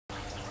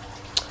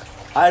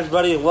Hi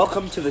everybody, and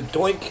welcome to the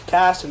Doink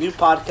Cast, a new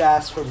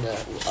podcast from the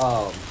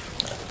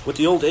with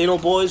the old anal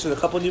boys and a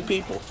couple new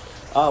people.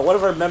 One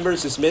of our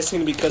members is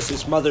missing because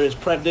his mother is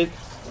pregnant.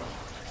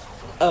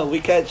 We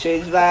can't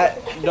change that.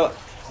 No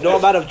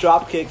amount of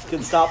drop kicks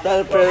can stop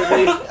that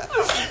apparently.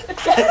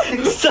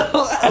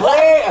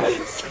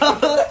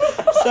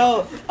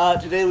 So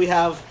today we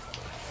have,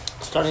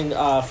 starting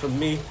from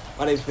me.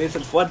 My name is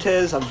Nathan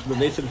Fuentes. I'm from the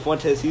Nathan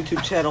Fuentes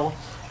YouTube channel.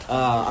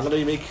 I'm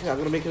gonna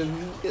make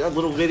a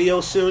little video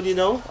soon,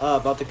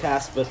 about the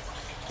cast, but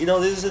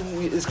this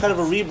is kind of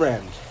a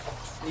rebrand.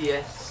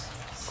 Yes.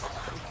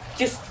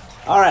 Just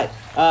all right.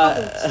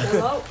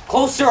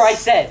 closer, I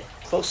said.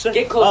 Closer.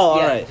 Get close. Oh, all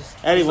yeah, right. just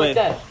Anyway, like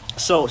that.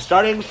 so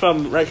starting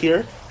from right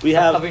here, we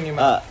Stop have covering your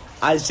mouth.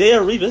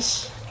 Isaiah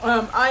Rivas.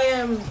 I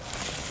am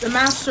the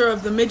master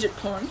of the midget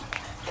porn.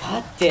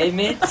 God damn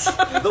it!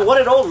 The one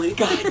and only.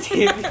 God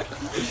damn it!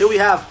 Here we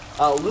have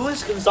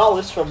Luis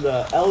Gonzalez from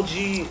the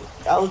LG.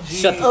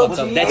 Shut the fuck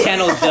up. That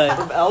channel's dead.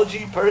 From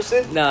LG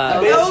person.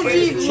 Nah.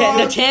 LG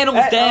The channel's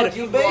dead.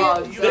 You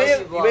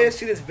may have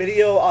seen this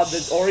video on the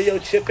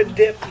Oreo chip and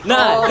dip.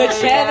 Nah, the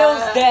channel's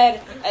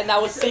dead, and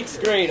that was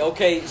 6th grade.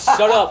 Okay,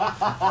 shut up.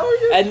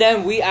 And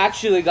then we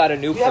actually got a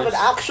new We have person.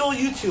 an actual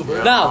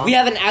YouTuber. No, we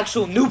have an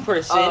actual new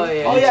person. Oh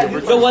yeah. Oh, yeah,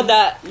 The one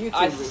that I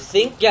YouTuber.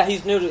 think, yeah,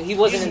 he's new. He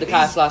wasn't in the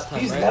cast last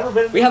time, He's right? never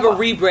been. We have a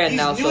rebrand He's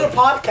now, new so to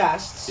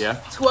podcasts. Yeah.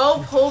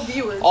 12 whole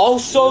viewers.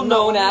 also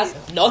known as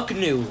Nuck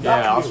New.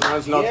 Yeah, also known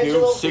as Nuck New.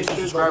 D'Angelo 60 is the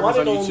subscribers one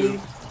on and YouTube. only-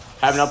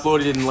 Haven't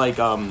uploaded in like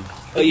A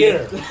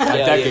year. a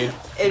Yeah, decade.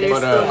 And you're But,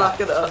 still not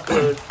gonna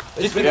upload.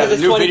 Just Yeah, because the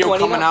it's new video 2020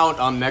 coming now.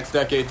 out next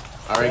decade.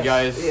 Alright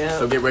guys, Yeah,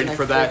 so get ready next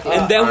for that. decade.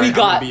 And then we Alright,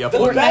 got I'm gonna be The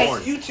uploading best more.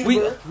 YouTuber. We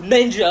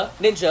Ninja.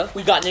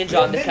 We got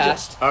Ninja on the Ninja.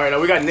 cast. Alright, now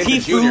we got Ninja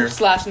Jr.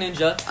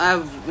 Tifu/Ninja.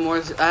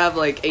 I have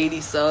like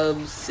 80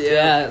 subs.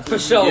 Yeah, for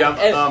sure. Yeah,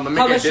 And I'm how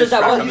making much a does that diss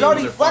track one? of He's you,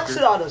 already motherfucker.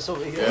 flexing on us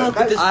over here. Yeah. Look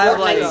at this I have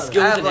Fortnite like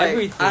skills and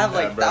everything. I have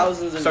like Yeah, bro.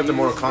 thousands of Except the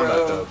Mortal views, Kombat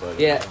bro. though, but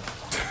Yeah.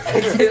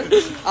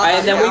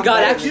 And then we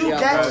got actually- New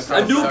guest, Yeah,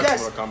 a new that's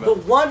guest, Mortal Kombat. the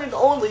one and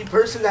only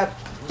person that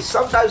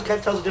sometimes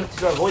can't tell the difference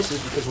between our voices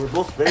because we're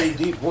both very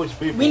deep voice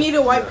people. We need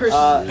a white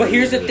person. But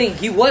here's the thing: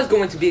 he was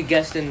going to be a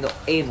guest in the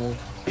anal.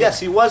 Yes,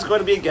 he was going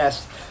to be a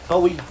guest,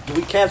 but we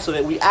canceled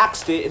it. We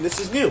axed it, and this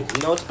is new.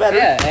 It's better.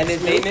 Yeah, and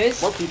his name is.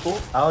 More people.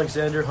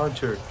 Alexander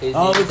Hunter. His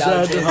name is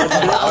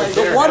Alexander.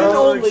 The one and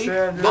only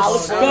Alexander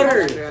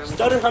Alexander Stutter.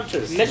 Stutter Hunter.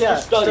 Mr.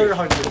 Stutter.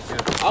 Hunter.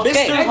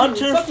 Okay. Mr.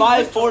 Hunter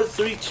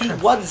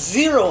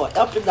 543210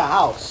 up in the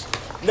house.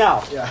 Now,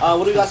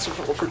 what do we got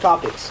for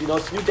topics?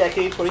 It's new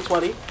decade,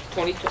 2020.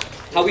 20.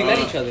 How we met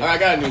each other. Alright, I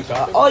got a new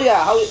topic. Oh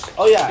yeah, He's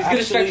gonna start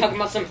actually, talking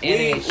about some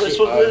anime we- shit.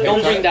 we're-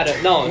 Don't bring that up.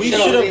 No, We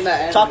shut should up. have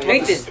that talked about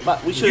Nathan, this,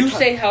 but we should. You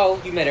say how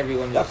you met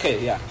everyone. Okay,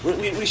 yeah.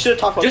 We should have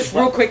talked about Just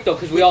this. real quick though,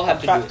 because we all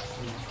have to do it.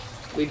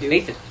 We do.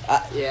 Nathan.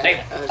 Yeah.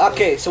 Nathan.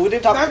 Okay, so we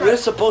didn't talk. We were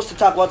supposed to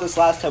talk about this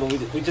last time, but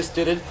we just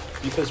didn't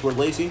because we're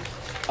lazy.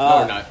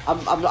 we're not.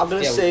 I'm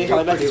gonna Yeah, say how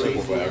I met these pretty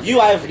people. lazy. You,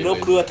 I have Pretty no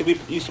lazy. clue. I think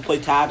we used to play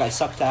tag. I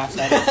suck tag.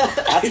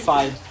 That's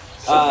fine.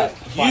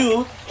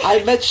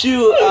 I met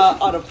you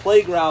on a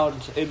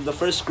playground in the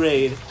first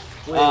grade.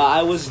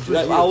 I was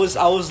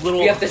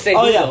little. You have to say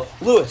oh who, yeah, though.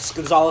 Luis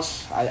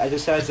Gonzalez. I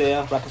just said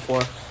Isaiah right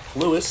before.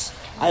 Luis.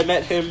 I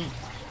met him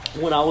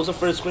when I was a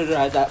first grader.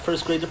 I had that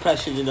first grade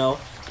depression, I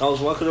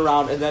was walking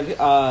around, and then he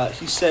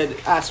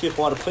asked me if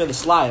I wanted to play on the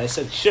slide. I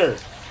said sure.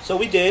 So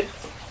we did.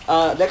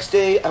 Next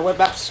day, I went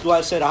back to school.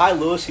 I said, "Hi,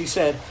 Lewis." He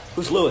said,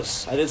 "Who's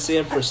Lewis?" I didn't see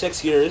him for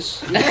 6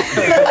 years.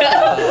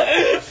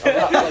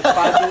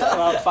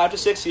 Around 5 to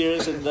 6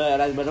 years, and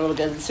I met him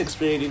again in 6th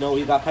grade.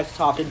 We got back to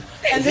talking.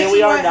 And here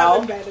we are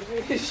now.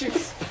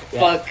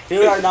 Fuck. Here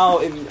we are now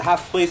in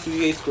halfway through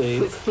the 8th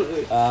grade.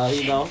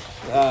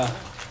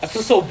 I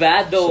feel so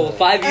bad though.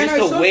 5 years And our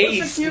to social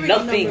waste security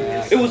nothing.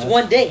 number. It was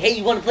one day. Hey,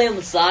 you want to play on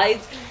the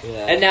sides?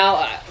 Yeah. And now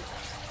I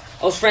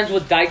was friends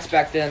with Dykes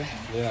back then.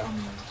 Yeah.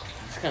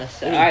 It's kind of What sad.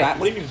 do you mean All right. back?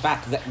 What do you mean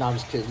back then? No, I'm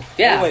just kidding.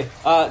 Yeah. Anyway,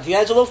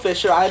 D'Angelo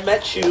Fisher, I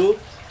met you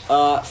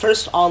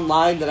first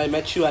online. Then I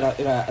met you at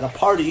a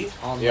party.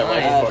 Online. Yeah,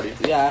 right. Party.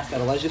 Yeah, at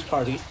Elijah's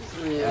party.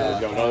 Yeah.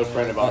 Got another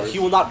friend of ours. He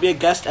will not be a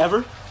guest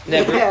ever.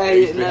 Never.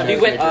 Yeah, never. He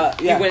went. Yeah,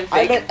 He went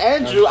I fake. met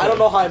Andrew. I don't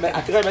know how I met. I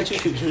think I met you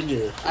through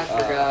Junior. I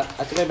forgot.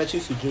 I think I met you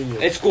through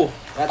Junior. It's cool.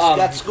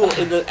 That's school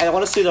in the. I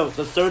want to say the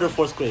 3rd or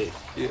 4th grade.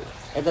 Yeah.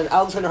 And then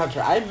Alexander Hunter.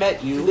 I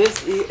met you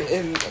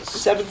in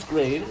 7th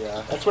grade.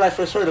 Yeah. That's when I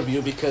first heard of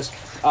you because.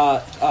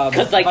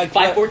 like,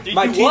 5, 4, 3,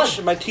 2,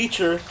 1. My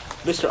teacher,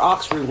 Mr.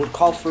 Oxford, would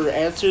call for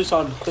answers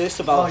on quiz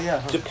about Oh,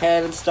 yeah.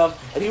 Japan and stuff,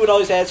 and he would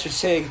always answer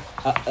saying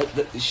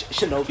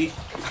Shinobi.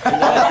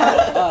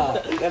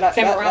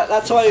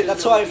 That's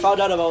why I found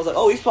out about. I was like,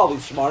 oh, he's probably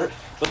smart.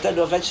 But then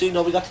eventually,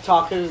 we got to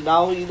talking, and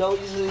now he's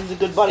a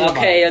good buddy. of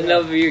Okay, mine.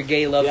 another your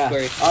gay love Yeah.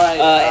 story. All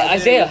right,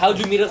 Isaiah, how'd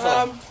you meet us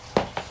all?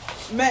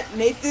 Met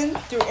Nathan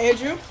through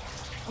Andrew.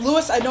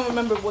 Lewis, I don't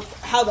remember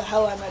how the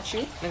hell I met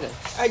you.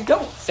 Nigga, I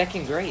don't.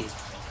 2nd grade.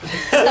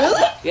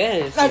 Really?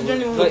 Yes. I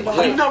don't even Wait, remember.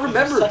 How do you not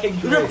remember?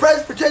 We've been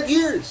friends for 10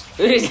 years.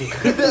 He's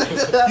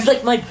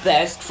like my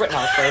best friend. No,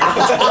 sorry.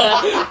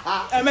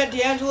 I met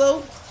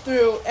D'Angelo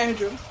through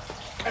Andrew.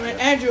 I met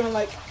Andrew in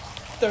like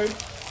third.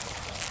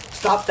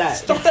 Stop that.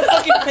 Stop that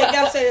fucking fake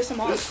ass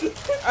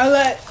ASMR.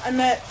 I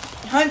met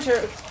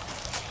Hunter.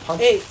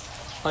 Eighth.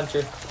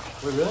 Hunter.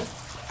 Wait, really?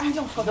 I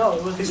don't fucking No,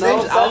 know. his No,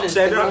 name's seven.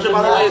 Alexander They Hunter, were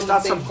by the way. all It's in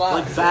not the some same class.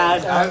 like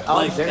bad, like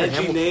Alexander edgy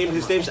Hamilton. name.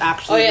 His name's Oh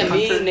actually yeah,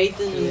 me, Hunter.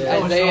 Nathan, Yeah.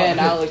 Isaiah, and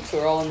Alex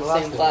were all in the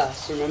same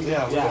class. Remember?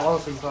 Yeah, Yeah. all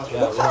the same class.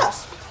 Yeah,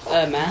 Class.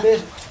 Matt.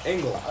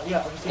 Angle.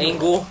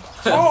 Angle.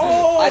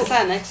 Oh, I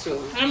sat next to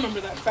him. I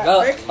remember that fat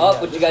Oh, prick.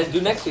 what you guys do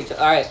next week?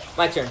 All right,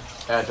 my turn.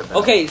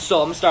 Okay, so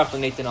I'm gonna start off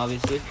with Nathan,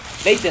 obviously.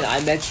 Nathan,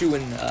 I met you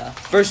in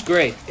first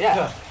grade.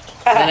 Yeah.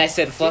 And I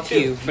said fuck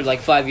you for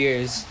like 5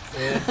 years.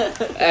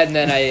 And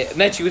then I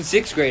met you in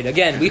 6th grade.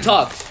 Again, we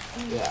talked.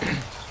 Yeah.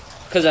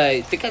 Cause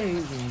I think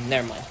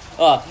never mind.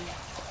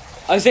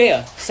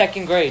 Isaiah,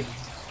 2nd grade.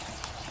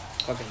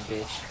 Fucking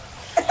bitch.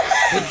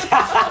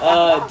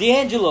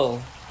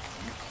 D'Angelo.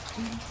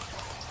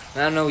 I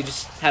don't know, we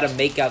just had a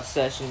makeout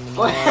session.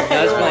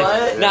 I was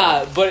playing.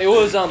 Nah, but it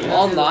was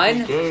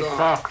online.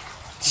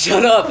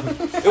 Shut up.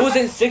 It was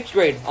in 6th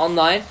grade,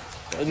 online.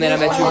 And then I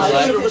met you in I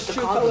live. should have ripped the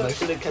condom. I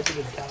should have kept it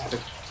in tag.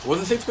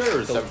 Was it 6th grade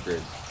or 7th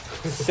grade?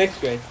 6th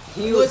grade.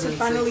 He Lewis in is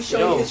finally sixth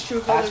showing grade. his true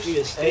Pass colors. me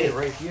a state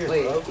right here,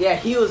 Wait, bro. yeah,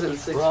 he was in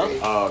 6th Bro. grade.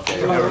 Oh,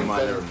 okay. Never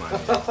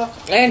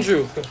mind.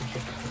 Andrew.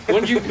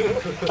 When you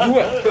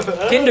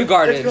were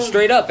kindergarten,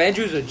 straight up.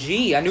 Andrew's a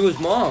G. I knew his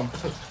mom.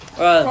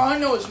 Bro, I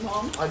know his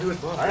mom. I do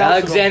it, bro.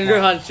 Alexander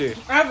Hunter,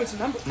 I have his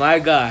number. my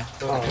guy.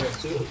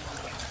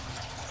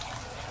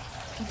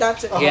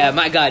 That's it. Yeah,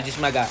 my guy, just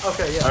my guy.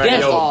 Okay, yeah. All right,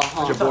 Yes. yo,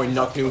 Uh-huh. it's your boy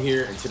Nuck New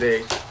here, and today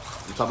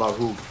we talk about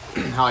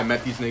how I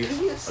met these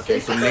niggas. Okay,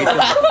 so Nathan.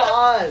 Come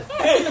on.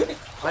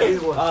 I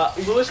need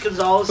one. Luis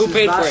Gonzalez. Who is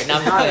paid not, for it? Now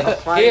I'm not playing.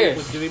 fine Here.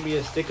 with giving me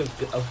a stick of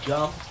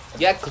gum.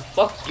 Yeah, cause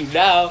fuck you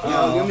now.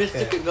 Yo, give me a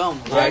stick of gum.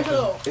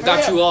 Angelo, It's not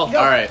hurry you up. all. Yo,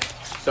 All right,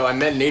 so I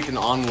met Nathan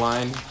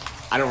online.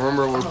 I don't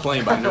remember what we were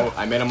playing, but I know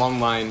I met him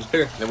online.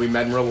 Here. Then we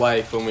met in real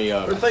life when we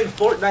We're playing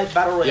Fortnite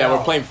Battle Royale. yeah,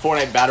 we're playing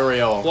Fortnite Battle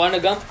Royale. Want a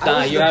gum? I Nah,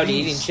 was you're the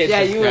already beast. eating chips.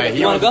 Yeah, you Yeah, were- he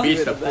You wanna was go? the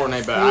beast You're at the Fortnite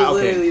best. Battle. You're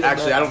literally Okay, the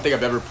actually, best. I don't think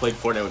I've ever played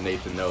Fortnite with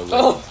Nathan though. Like,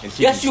 Oh, in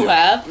season yes, you 2.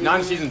 have. Not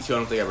in season 2. I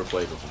don't think I ever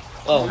played with him.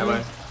 Oh, Have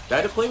I?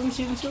 Did I play in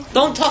season 2?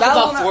 don't talk That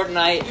about one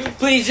Fortnite.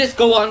 Please just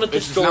go on with the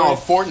This is story. now a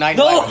Fortnite.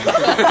 No.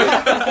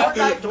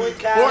 Fortnite Doink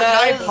Cat.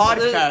 Fortnite this-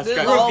 podcast. this is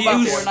guys. all about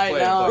Reviews. Fortnite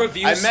now.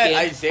 Review I met skin.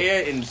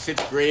 Isaiah in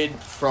 6th grade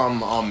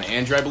from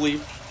Andrew, I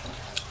believe,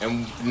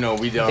 and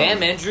we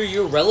Damn, Andrew,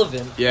 you're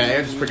relevant. Yeah,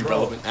 Andrew's pretty Bro,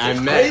 relevant. I It's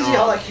met crazy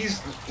how like he's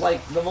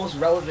like the most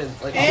relevant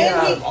like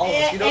out of all of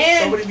us. You know,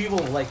 so many people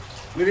like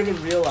we didn't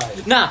even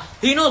realize. Nah,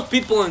 he knows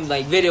people in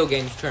like video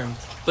games terms,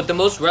 but the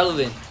most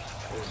relevant.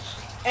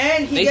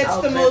 And he Nathan. gets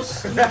the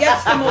most. He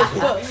gets the most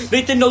puss.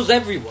 Nathan knows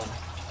everyone.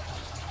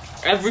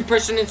 Every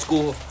person in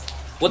school,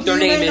 what their You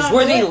name may is, not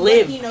where know they it, but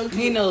live. He knows.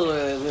 He knows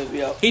where they live,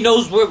 yo. He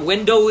knows where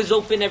window is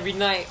open every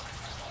night.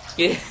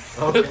 Yeah,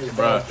 Okay,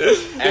 bro. your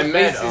I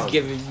met face is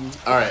giving you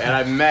all right, and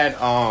I met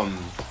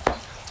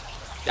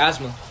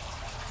asthma.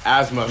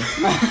 Asthma.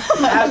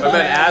 I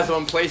met Asthma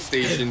on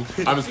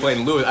PlayStation. I was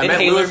playing Lewis. I met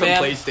Inhaler Lewis on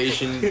man.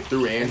 PlayStation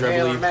through Andrew, I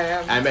Inhaler believe.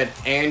 man. I met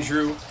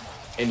Andrew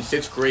in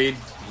 6th grade.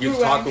 He was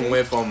Through talking Andrew?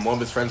 with one of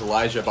his friends,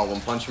 Elijah, about One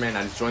Punch Man.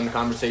 I just joined the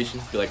conversation.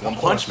 Be like, One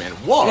Punch Man?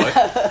 What?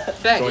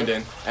 Joined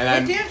in, and I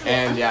D'Angelo.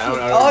 and yeah. I don't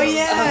Oh know.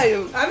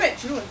 yeah, I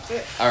met you in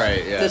fifth. All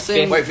right, yeah. the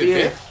same Wait,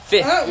 year. fifth?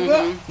 Fifth.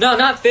 Bro, No,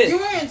 not fifth. you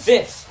were in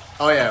Fifth.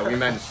 Oh yeah, we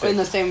met in In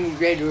the 6th. same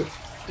grade group.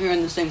 We were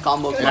in the same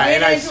combo And class. I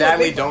Andrew was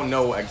sadly big. don't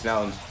know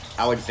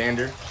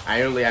Alexander.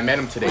 I met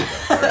him today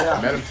though.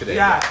 I met him today.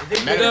 Yeah,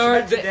 they Met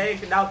met him- today.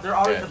 Now they're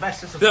already Yeah. the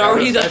bestest of They're friends.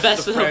 already the Best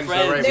best of friends.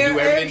 friends. All right, we They're do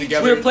everything already-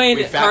 together. We were playing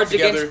we fact Cards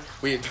together.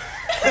 Against- We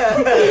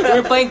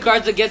We were playing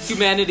Cards Against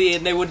Humanity,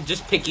 and they would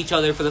just pick each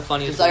other for the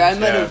funniest. It's like I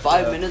met Yeah. him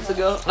 5 minutes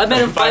ago. I met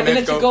him 5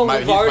 minutes ago. my-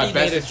 We've he's my already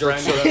made a bestest joke.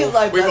 friend. He's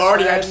my We've best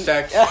already had friend.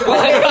 sex.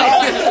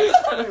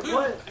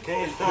 What?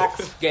 Okay,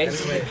 facts.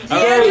 Guys,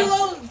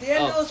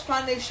 D'Angelo's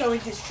finally showing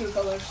his true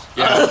colors.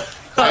 Yeah.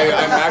 I'm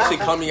actually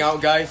coming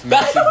out, guys. I'm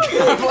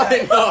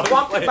actually-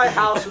 Walked in my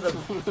house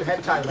with a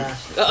head tie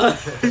mask.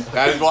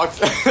 I just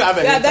walked. I have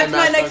a Yeah, hentai that's my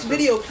mask next on.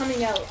 video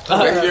coming out.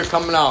 Next video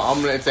coming out.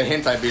 It's a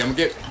hentai video. I'm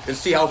gonna get. Let's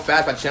see how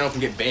fast my channel can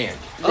get banned.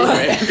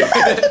 Right?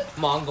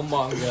 manga.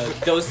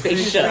 Those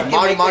things shut.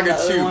 Manga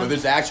another 2, one? but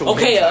there's actual.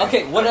 Okay, hentai.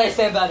 okay. What did I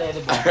say about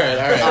anime? All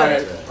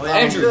right. Oh, yeah,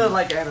 Andrew. I'm good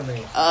like anime.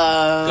 Good.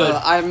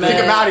 I met.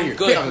 Kick him out of here.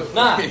 Good. Get him.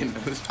 Nah.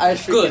 I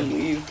should Good.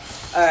 leave.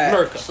 Alright,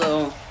 America.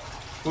 so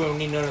We don't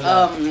need none of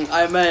that.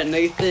 I met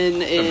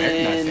Nathan in.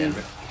 American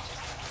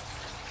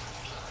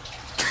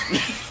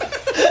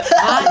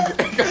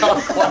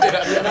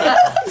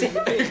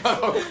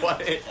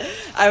quiet.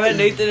 I met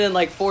Nathan in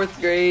like 4th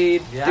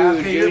grade. Yeah, dude,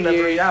 okay, you remember?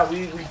 junior. Yeah,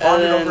 we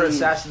bonded then- over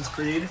Assassin's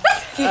Creed.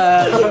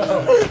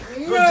 Uh,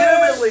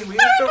 Legitimately, we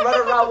used to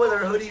run around with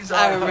our hoodies on.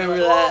 I remember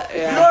that.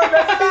 You Yeah. don't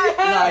remember that?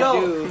 No, I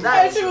No, do. that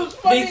That shit was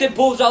funny. Nathan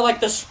pulls out like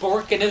the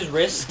spork in his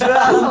wrist. Bro,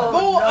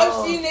 no.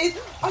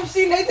 I've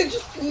seen Nathan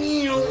just.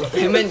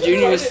 Him and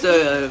Junior used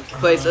to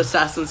play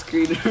Assassin's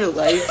Creed in real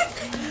life.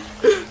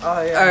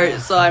 Oh yeah. Alright,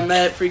 so I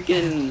met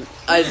freaking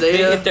They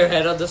Isaiah hit their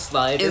head on the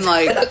slide. in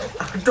like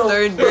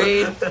third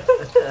grade.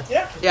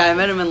 Yeah, I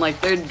met him in like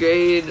third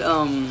grade.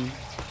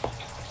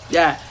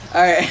 Yeah.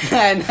 Alright,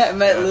 and I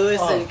met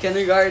Lewis in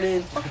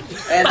kindergarten,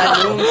 and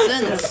I knew him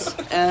since.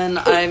 And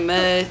I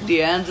met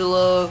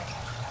D'Angelo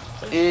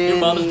in.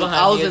 mom's behind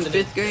I was you, in isn't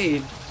it? 5th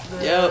grade.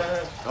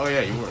 Yep. Oh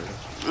yeah, you were.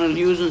 And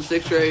he was in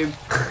 6th grade.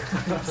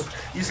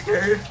 You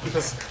scared?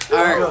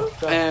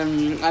 Alright,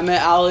 and I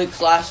met Alex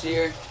last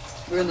year.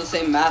 We were in the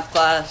same math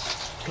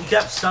class. He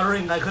kept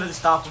stuttering and I couldn't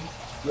stop him.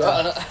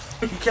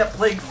 He kept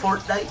playing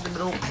Fortnite in the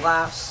middle of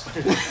class.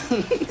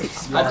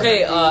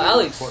 Okay,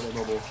 Alex.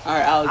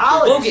 Alright, Alex.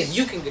 Alex! Logan,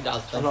 you can get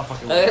out. I'm not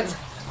fucking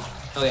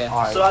Oh yeah.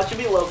 Alright. So how'd you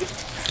meet Logan?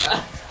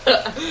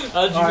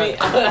 How'd you meet?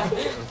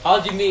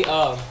 How'd you meet?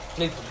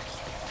 Nathan?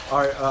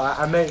 Alright,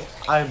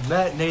 I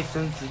met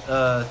Nathan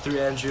through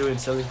Andrew in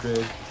 7th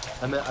grade.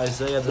 I met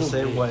Isaiah the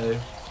same way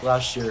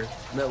last year.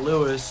 Met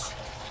Lewis,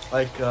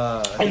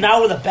 And now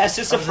we're the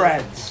bestest of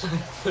friends.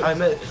 I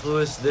met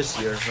Lewis this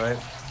year, right?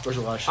 Or was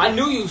it last year? I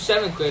knew you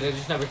 7th grade. I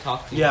just never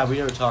talked to you. Yeah, we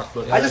never talked,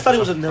 but I just thought he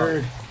was a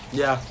nerd.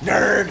 Yeah.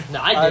 Nerd! No,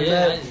 I I did.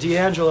 met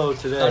D'Angelo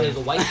thought he today. was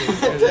a white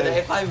kid.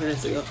 Today, 5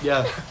 minutes ago.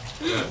 Yeah.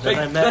 Like- And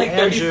I met like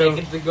 30 Andrew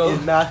seconds ago.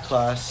 in math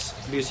class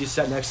because he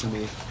sat next to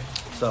me.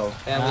 So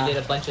And we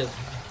did a bunch of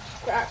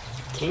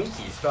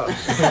Kinky stuff.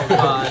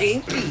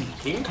 kinky,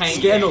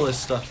 scandalous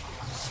stuff.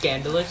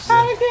 scandalous.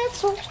 get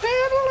so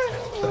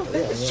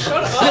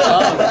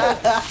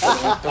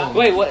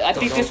Wait, what? I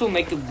think this will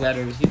make it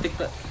better. You think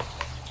that?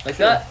 Like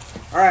that?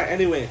 Alright,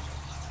 anyway.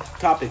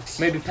 Topics.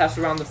 Maybe pass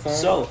around the phone.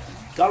 So,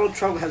 Donald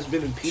Trump has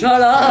been impeached.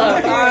 Shut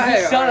up! Alright,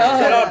 Shut Shut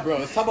up! up, bro.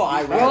 Let's talk about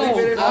Iran.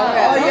 Bro,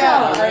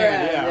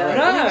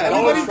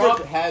 Everybody Trump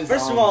for- has,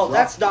 First of all,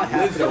 that's not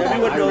happening.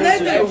 Everyone knows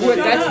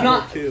That's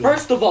not. Too.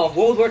 First of all,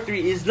 World War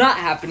III is not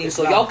happening,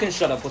 so not. y'all can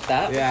shut up with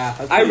that. Yeah.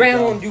 that's pretty Iran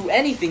dumb. won't do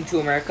anything to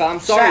America. I'm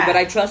sorry, Sad. but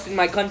I trust in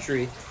my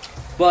country.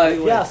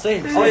 But Yeah,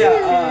 same. Oh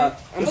yeah,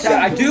 I'm sorry,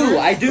 I do.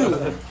 I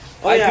do.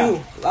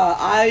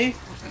 I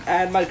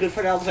and my good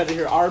friend Alexander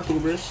here are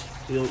boomers.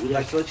 We'd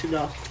like to let you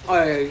know.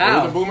 Alright. How?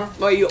 You're the boomer?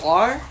 Wait, you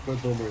are? We're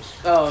boomers.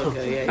 Oh,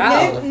 okay,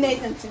 yeah. How?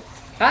 Nathan too.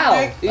 How?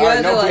 You All right,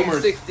 guys no are like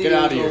boomers. 60 Get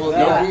out of here. years old.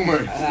 No Yeah.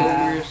 boomers.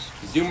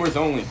 Zoomers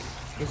only.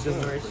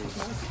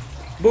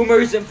 Boomer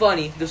isn't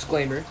funny.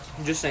 Disclaimer.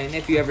 I'm just saying,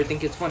 if you ever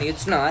think it's funny,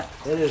 it's not.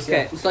 It is.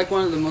 Okay. It's like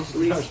one of the most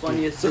least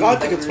funniest So I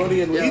think it's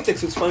funny, and when he Yeah.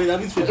 thinks it's funny, that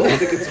means we both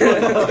think it's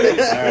funny.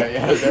 Alright,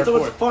 yeah, So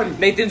therefore. it's funny.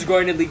 Nathan's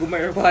growing illegal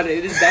marijuana.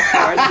 It is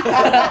backyard.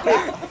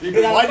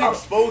 Why do you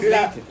expose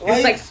Nathan?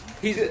 It's like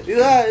he's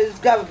He's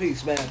got a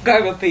piece, man.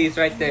 garba piece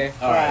right there.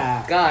 Alright.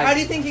 How God. do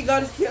you think he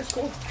got his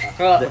PS4?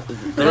 God.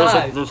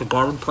 There's a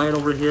garden plant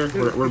over here.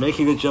 We're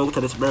making a joke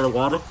that it's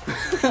marijuana.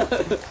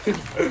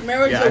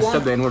 Yeah, I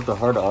said the N-word with a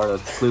hard R.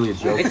 That's clearly a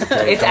joke.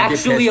 It's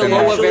actually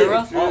aloe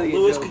vera.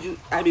 Lewis,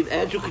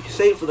 Andrew, could you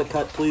say it for the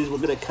cut, please? We're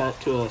gonna cut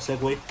to a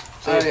segue.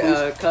 Say it, please.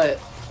 Alright, cut.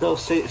 No,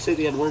 say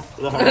the N word.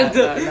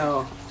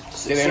 No.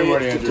 Say the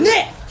N-word, Andrew.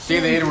 Say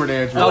the N-word,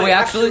 Andrew. Oh, wait,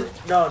 actually?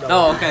 No.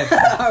 Oh, okay.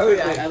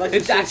 I'd like to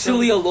It's say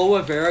actually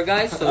aloe vera,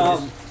 guys. So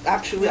just,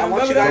 actually, I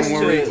want you guys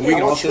Don't worry, we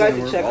can also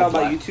to work check all out my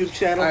black. YouTube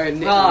channel.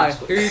 Alright,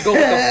 here you go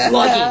with the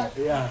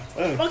plugging. Yeah.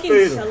 Fucking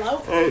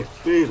sellout. Hey,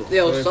 Beetle.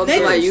 Yo, sub to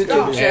Nathan, my stop.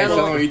 YouTube Hey, so channel.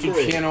 on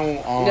YouTube channel.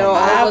 No,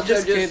 I'm all of us just are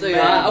just kidding, saying.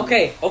 man.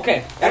 Okay.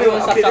 Anyway,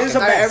 Everyone stop okay, this is a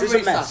talking. mess. This is a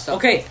Everybody mess. stop.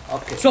 Okay,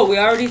 Okay. so we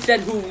already said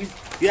who we...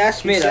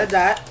 Yes, we Made said up.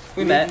 that.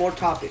 We need met. more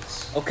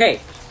topics. Okay.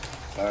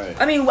 Alright.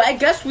 I mean, I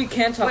guess we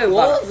can talk Wait,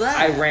 what about was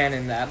that? Iran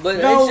and that, but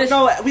No, it's just...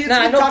 no, we Nah,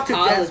 didn't no talk to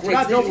death. politics. We're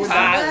not No doing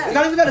politics. It's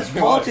not even that it's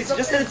politics. It's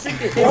just that it's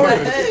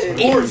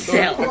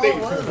Incel.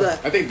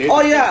 I think Nathan.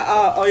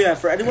 Oh yeah.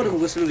 For anyone who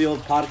listened to the old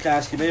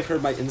podcast, you may have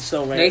heard my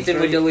incel rant. Nathan,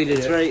 we deleted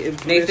It's it. very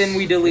infamous. Nathan,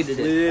 we deleted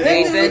it.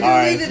 Nathan,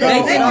 Alright, Nathan,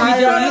 no, we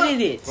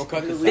deleted it. We'll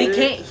cut this. They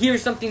can't hear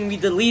something we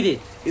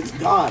deleted. It's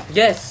gone.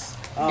 Yes.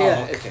 Oh,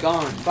 Yeah, okay. it's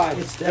gone. Fine.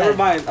 Never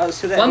mind.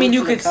 So that Well, I mean, goes you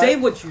to the could cut. say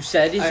what you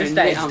said. It's just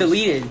that it's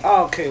deleted.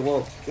 Oh, okay.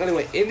 Well,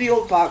 anyway, in the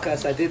old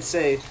podcast, I did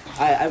say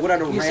I went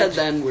on a You rant. said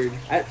the N-word.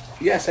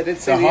 Yes, I did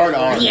say The hard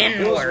R. N-word. The It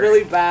was N-word.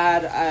 really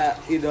bad.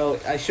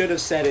 I should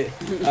have said it.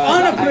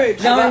 On a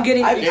bridge. Now I'm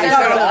getting... I PUBG.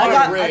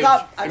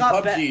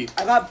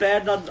 got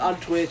banned on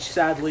Twitch,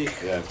 sadly.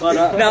 Yeah. But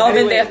Now I'm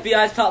in anyway, the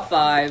FBI's top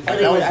 5. That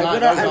Anyway, was I not-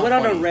 went that was on, I not went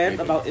on a funny, rant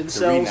Nathan, about to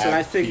incels, reenact and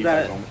I think the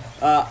that moment.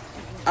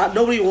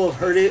 nobody will have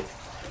heard it,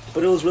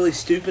 but it was really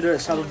stupid, or it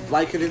sounded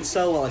like an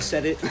incel while I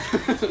said it.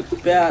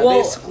 But yeah,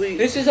 Well, basically,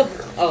 this is a...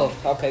 Oh,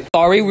 okay.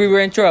 Sorry, we were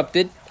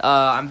interrupted.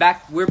 I'm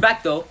back. We're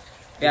back, though.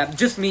 Yeah,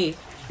 just me.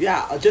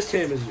 yeah, just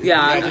him.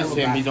 Yeah, Yeah, just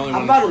him. He's the only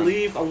I'm one. about to that's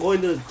leave. I'm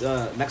going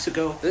to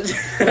Mexico.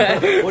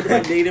 I'm Going to my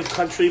native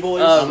country,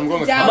 boys. I'm going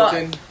with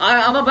Compton.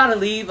 about to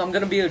leave. I'm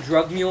gonna be a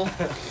drug mule.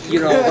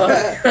 You know,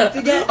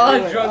 Anyway,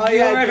 a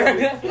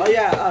drug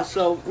mule.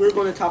 So we're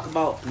going to talk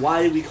about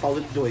why we call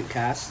it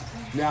Doitcast.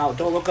 Now,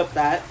 don't look up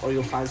that, or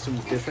you'll find some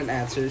different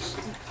answers.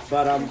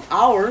 But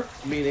our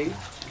meaning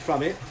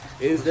from it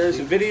is there's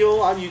a video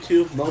on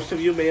YouTube. Most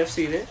of you may have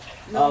seen it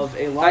of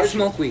a large. I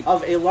smoke weed.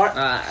 Of a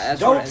large.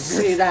 Don't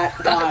say that.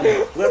 God,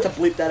 we have to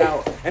bleep that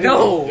out. And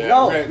No.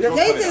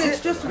 Nathan,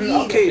 it's just weed.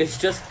 Okay. It's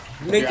just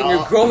Nathan,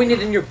 you're growing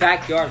it in your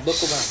backyard. Look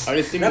around. I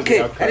just seen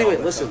Okay. Anyway,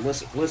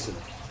 listen.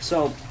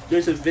 So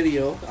there's a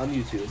video on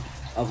YouTube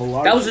of a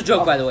large. That was a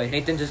joke, by the way.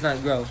 Nathan does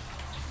not grow.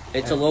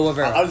 It's a lower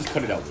verb. I'll just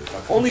cut it out.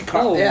 Only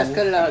car. Yeah,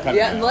 cut it out. Cut it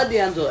Yeah, out. let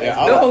D'Angelo.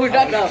 Yeah, No, we're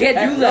not. You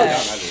can't do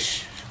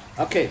that.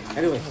 Okay.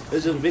 Anyway,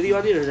 there's a video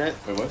on the internet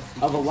Wait, what?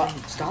 of a large.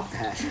 Stop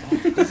that.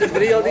 There's a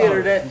video on the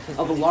internet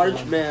of a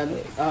large man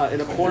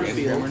in a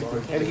cornfield,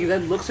 and he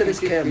then looks at his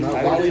camera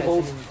while he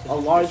holds a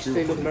large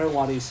thing of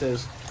marijuana. He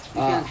says,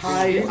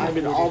 "Hi, I'm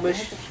an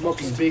Amish,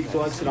 smoking big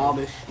joints in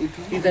Amish."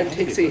 He then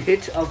takes a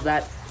hit of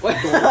that.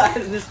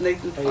 This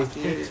Nathan's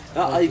fucking.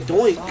 A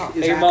doink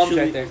is Hey, mom's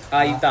actually. right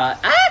there. You thought.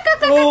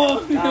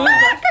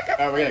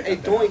 A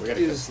doink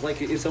is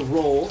like it's a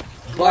roll.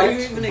 Why are you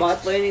even but-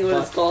 explaining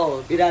what it's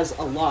called? It has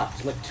a lot,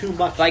 like too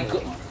much. Like,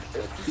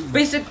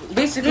 basically,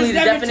 There's the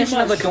never definition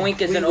too of a much.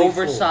 doink is an Completely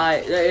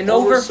oversized, an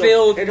Overso-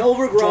 overfilled an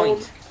overgrown.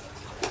 joint.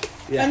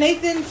 Yeah. On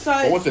Nathan's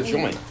side. What's a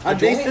joint? On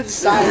Nathan's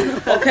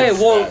side. Okay,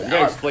 well, You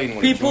gotta explain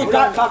what people a We're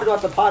joint not talking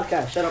about the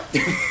podcast. Shut up.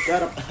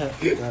 Shut up.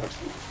 Shut up.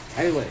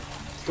 Anyway.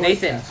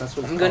 Nathan, That's what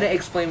it's I'm gonna called.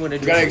 explain what a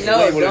You gotta joint is.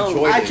 explain No, what a don't.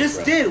 joint I is, just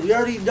bro. did. We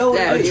already know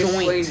Yeah, what a he joint.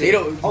 explained You it.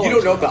 don't, Oh, you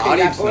don't know what the okay, yeah,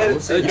 audience go ahead and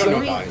knows. say You don't know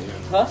joint. the audience.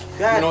 Huh?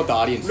 You know what the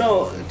audience No,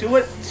 knows. do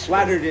what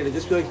Swagger did and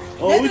just be like,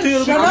 oh, we Nathan,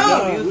 took it shut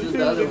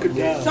up.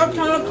 down. Stop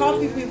trying to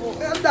copy people.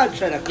 I'm not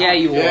trying to copy. Yeah,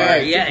 you Yeah, are.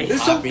 Yeah.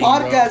 This whole Copy, bro.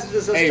 podcast is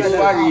just us Hey, trying to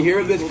Swagger, you copy.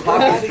 hear this?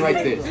 Copy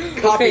strike this.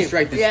 Copy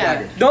strike this, yeah.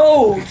 Swagger.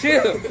 No,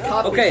 chill.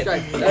 Copy Okay,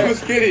 strike. I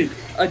was kidding.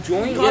 a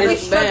joint Copy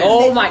is. strike.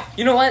 Oh my!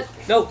 You know what?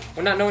 No,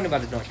 we're not knowing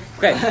about a joint.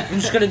 Okay, I'm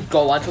just gonna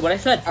go on to what I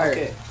said.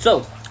 Okay.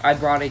 So, I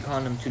brought a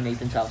condom to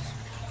Nathan's house.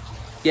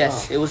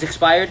 Yes, it was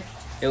expired.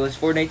 It was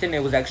for Nathan.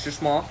 It was extra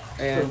small,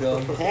 and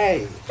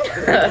Hey.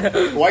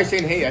 Why are you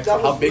saying, hey, that's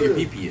That how was big your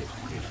rude. pee-pee is?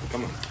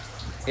 Come on.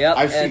 yep.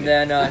 I've seen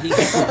And then he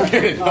I'm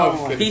kidding. No, I'm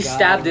kidding. he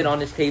stabbed it on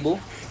his table,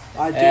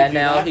 I did and do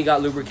now that. he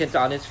got lubricant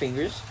on his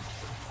fingers.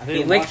 I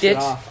didn't he licked wash it.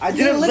 off. I You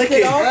didn't lick licked it.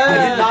 it off? I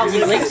did not He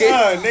lick licked it. it.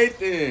 Ah,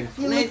 Nathan.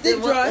 You licked Nathan,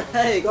 it what dry. the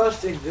heck?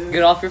 Disgusting, dude.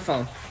 Get off your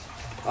phone.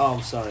 Oh,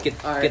 I'm sorry. Get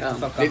Alright, get the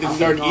fuck Nathan off.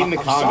 started eating the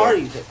I'm condom.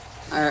 sorry.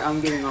 Alright, I'm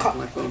getting off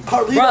my phone.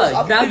 Carlito's Bruh,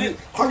 now updated.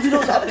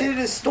 Carlito's updated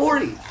his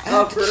story. I Oh,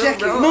 have for to real, check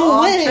bro? it. Oh,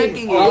 I'm way.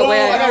 checking it. Oh,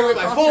 wait, I gotta read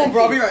my phone,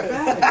 bro. I'll be right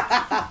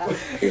back.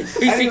 He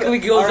secretly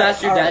goes Alright,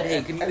 ask your dad, alright.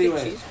 "Hey, can you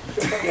Anyway. make cheese?"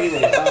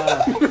 Anyway,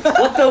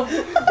 What the?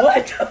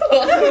 What?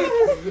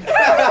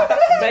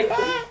 Like,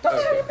 don't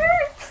tell your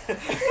parents.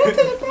 Don't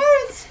tell your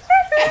parents.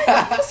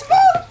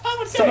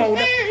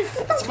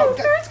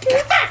 Smoke.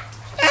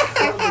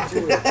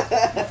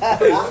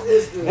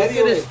 Look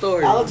at his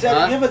story. Alexander,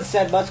 Huh? you haven't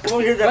said much. Come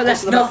over here Bro, and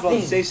that's close to the microphone.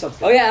 nothing. Say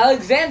something. Oh yeah,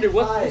 Alexander.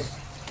 What? Hi.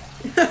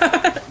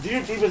 Do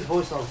your deepest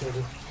voice,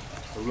 Alexander.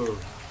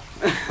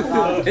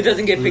 It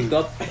doesn't get picked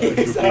up.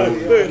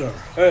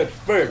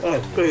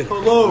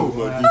 Hello.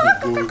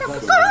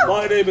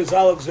 My name is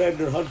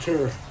Alexander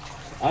Hunter.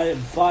 I am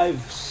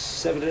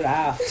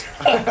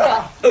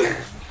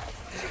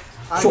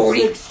 5'7.5".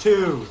 Shorty.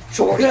 6'2".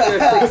 Shorty.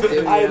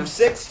 I am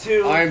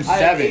 6'2". I am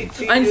 7.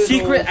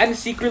 I'm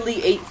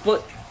secretly 8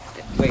 foot.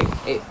 Wait,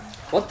 8.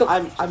 What the?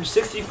 I'm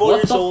 64 What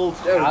years the- old.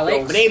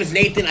 Alex. My name is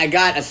Nathan. I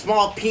got a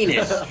small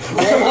penis.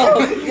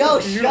 Yo,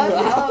 shut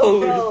up,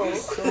 bro.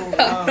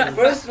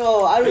 First of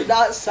all, I do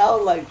not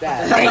sound like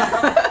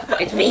that.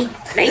 It's me,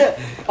 Nate.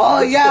 Oh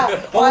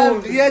yeah.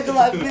 Oh, D'Angelo,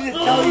 I'm gonna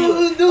tell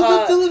you.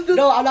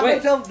 No, I'm not Wait.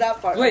 gonna tell him that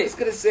part. Wait. I'm just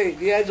gonna say,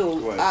 D'Angelo,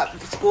 What? at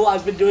school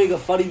I've been doing a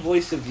funny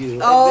voice of you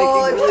and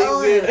Oh, making tell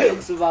really weird him.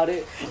 jokes about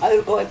it. I've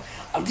been going,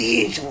 I'm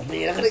D'Angelo,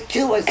 man. I'm gonna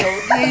kill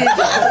myself. I'm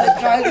D'Angelo. I'm gonna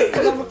try to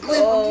pick up a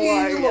clip of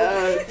D'Angelo.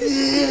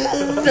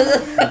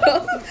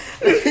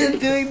 I've been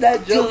doing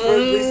that joke for at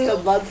least a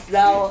month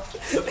now.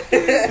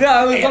 No,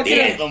 I was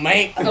walking.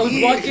 man. I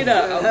was walking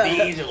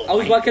I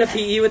was walking a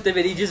PE with him,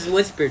 and he just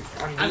whispered,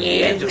 "I'm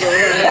D'Angelo.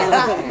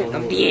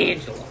 I'm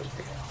D'Angelo."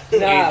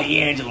 Nah,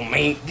 D'Angelo,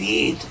 man.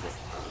 D'Angelo.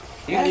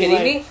 you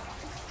kidding me?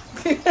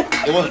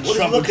 It wasn't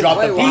Trump who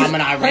dropped the Wait, bomb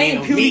and I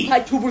Playing ran on me.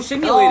 PewDiePie Tuber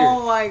Simulator.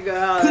 Oh my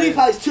god.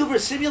 PewDiePie's Tuber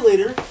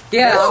Simulator.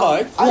 Yeah,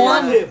 What? I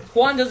love Juan, him.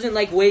 Juan doesn't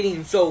like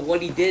waiting, so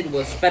what he did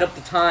was sped up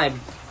the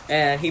time,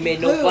 and he made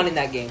no fun in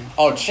that game.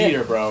 Oh,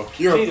 cheater, bro.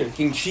 You're Cheater. a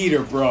fucking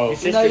cheater, bro. His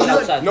sister's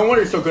outside. No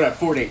wonder you're so good at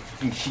Fortnite.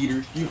 Fucking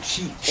cheater. You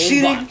cheat.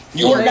 Cheating.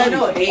 You Fortnite.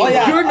 no, Oh,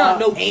 yeah. You're not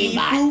no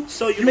aimbot. Kifu.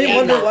 So you may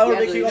wonder why we're Yeah,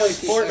 making all these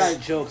they're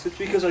Fortnite jokes. It's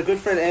because our good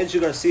friend Andrew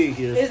Garcia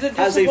here Is it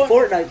has a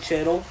disappoint- Fortnite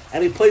channel,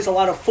 and he plays a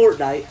lot of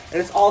Fortnite,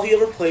 and it's all he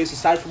ever plays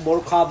aside from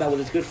Mortal Kombat with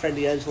his good friend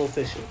D'Angelo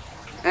Fisher.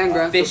 And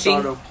Grand Fishing.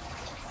 Theft Auto.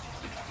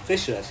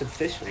 Fisher, I said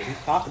Fisher. What are you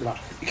talking about?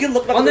 You can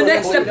look back On the at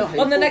next record.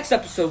 on the next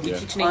episode, we Yeah.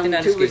 teach Nathan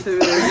how to Tuber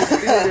skate. Simulator, just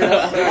screwed it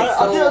up, like, I'll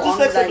so do this long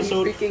next that he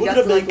episode. freaking We're got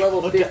gonna to like make- level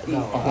okay, 50 no.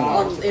 in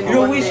You know what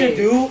one we day. should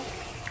do?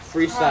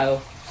 Freestyle.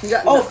 He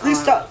got Oh, no-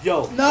 freestyle.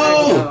 Yo. No.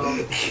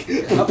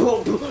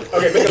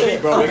 Okay, make a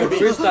beat, bro. Make a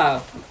beat.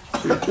 Freestyle.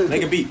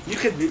 Make a beat. You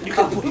can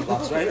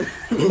beatbox, right?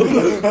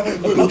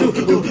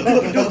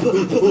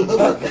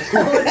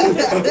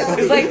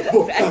 It's like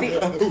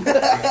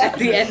at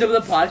the end of the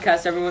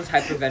podcast, everyone's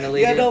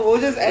hyperventilating. Yeah, no, we'll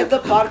just end the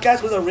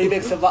podcast with a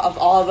remix of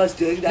all of us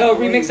doing that. No,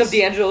 remix of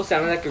D'Angelo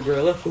sounding like a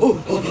gorilla.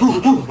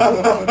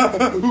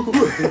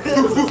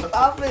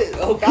 Stop it!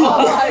 Oh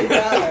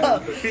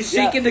God! He's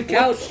shaking the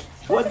couch.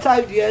 One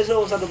time,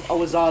 D'Angelo was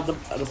on the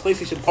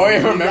PlayStation. Oh, yeah,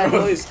 I doing that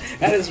remember. noise,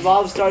 and his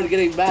mom started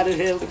getting mad at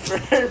him for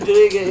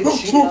doing it. And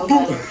she yelled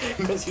at him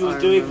because he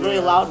was doing very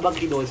loud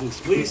monkey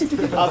noises. Please,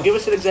 give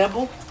us an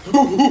example.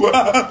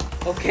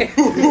 Okay.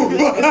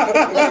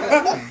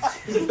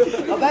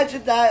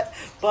 Imagine that,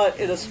 but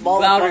in a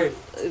small Louder.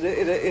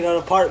 in an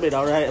apartment.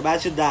 All right,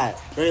 imagine that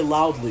very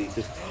loudly.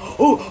 Just,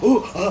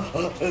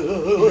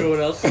 Everyone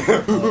else.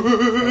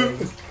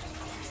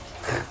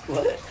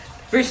 what?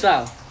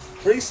 Freestyle.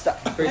 Freestyle.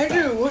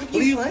 Andrew, what What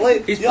do you play?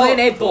 play? He's Yo, playing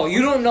 8-ball.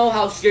 You don't know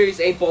how serious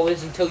 8-ball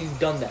is until you've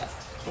done that.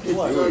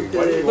 Why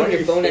Put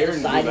your phone at the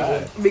side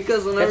of it.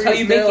 Because whenever That's how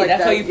you stare make it. like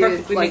That's how that, you perfectly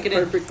it's, like, make it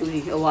in.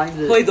 perfectly aligns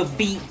it. Play the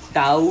beat,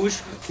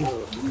 Daush.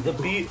 The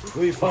beat.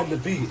 Where you find the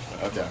beat?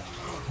 Okay.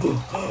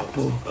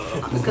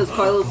 Because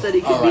Carlos said he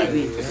could Alright.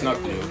 beat me. It's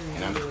not new. You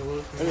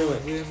know? Anyway,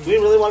 do we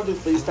really want to do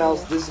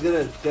freestyles? This is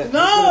gonna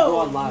go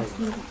online.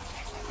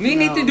 We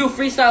need to do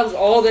freestyles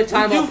all the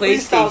time We do on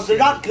freestyles. They're PlayStation.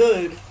 not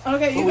good.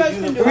 Okay, you But we guys do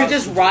can them do We it.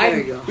 just There rhyme.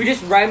 you go. We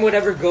just rhyme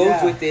whatever goes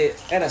Yeah. with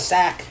it. And a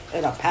sack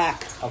and a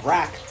pack, a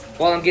rack.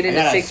 While I'm getting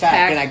I a got a sack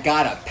and I 6-pack.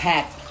 got a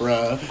pack,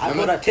 bruh. I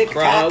put a tic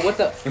Bro, tac. what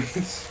the?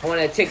 I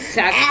want a tic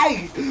tac.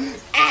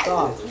 Stop.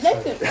 God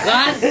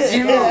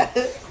damn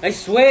it. I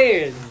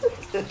swear.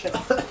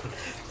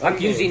 I'm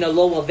using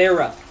aloe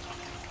vera,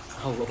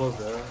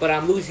 but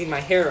I'm losing my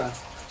hair.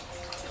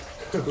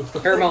 About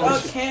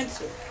Hormones.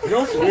 cancer. You know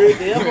what's weird?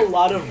 They have a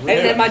lot of. And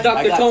then my I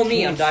doctor got told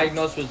me I'm cancer.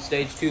 diagnosed with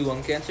stage 2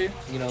 lung cancer.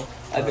 You know,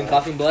 I've been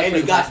coughing blood And for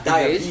you the got past 3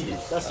 days.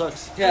 diabetes. That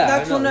sucks. Yeah,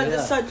 That's I when know. I yeah.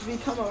 decided to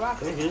become a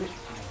rapper.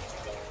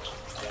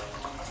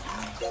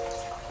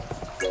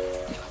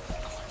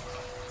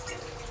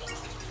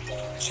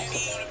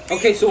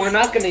 Okay, so we're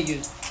not gonna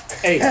use.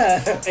 Hey,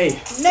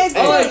 Nathan,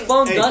 Oh, his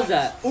phone Hey. does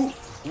that.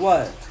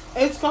 What?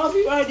 it's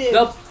copyrighted.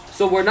 Nope.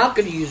 So we're not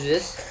gonna use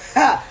this.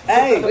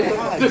 Hey,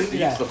 God, just do use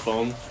that. the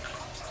phone.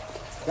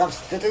 That's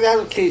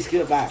the case.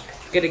 Give it back.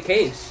 Get a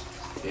case.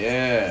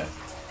 Yeah.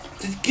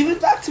 Just give it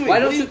back to me. Why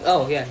don't you?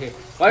 Oh yeah, here.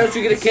 Why don't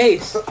you get a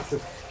case?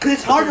 Because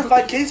it's hard to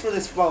find case for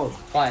this phone.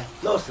 Why?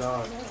 No, it's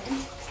not.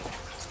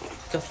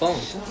 It's a phone.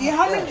 Do you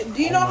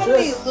know how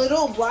many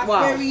little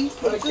BlackBerry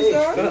cases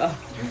there are?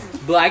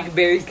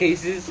 Blackberry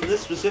cases. For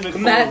this specific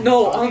phone.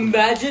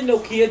 Imagine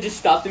Nokia just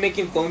stopped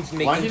making phones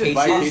and Why making don't you just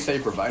buy a case cases. at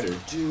your provider?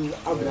 Dude,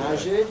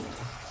 imagine.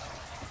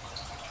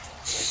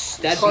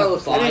 That'd be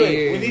Carlos, fire.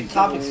 Anyway, we need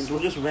topics. We're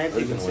just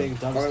ranting and saying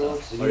dumb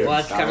Carlos. stuff. Oh, yeah. Well,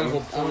 that's kind of the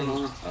whole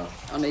point.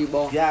 On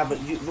 8-ball. Yeah, but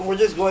we're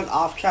just going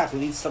off track. We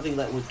need something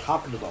that we're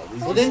talking about. We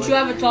Well, need didn't you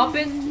have a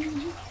topic?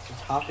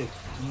 a topic?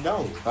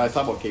 No. Let's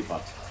talk about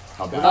K-pop.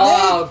 How bad?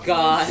 Oh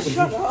god.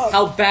 Shut up.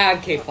 How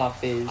bad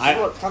K-pop is.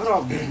 Talking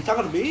about me? You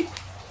talking to me?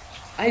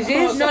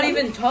 Isaiah's not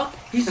even talking.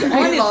 He's on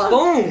his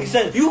phone. He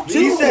said You He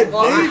too. said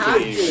Well, I have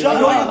Nathan. to. Shut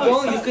No, up. you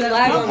don't. You can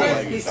lag on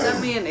it. He sent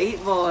me an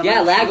 8-ball. and Yeah,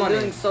 I'm lag on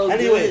doing it. so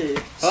Anyway,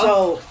 good.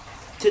 so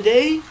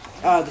today,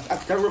 at the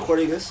time we're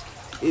recording this,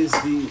 is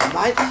the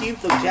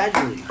 19th of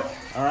January.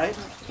 All right.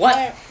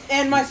 What?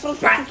 And my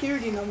social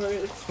security number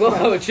is.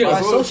 Whoa, chill. My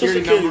My social social security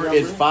security number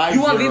is number. 5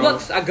 You want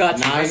V-Bucks? I got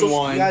you. You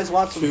guys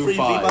want some free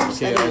V-Bucks?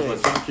 Okay, that's Anyway. my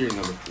social security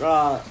number.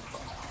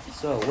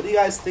 So what do you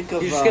guys think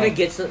of? You're just gonna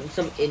get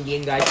some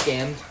Indian guy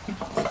scammed.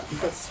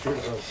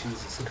 Oh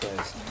Jesus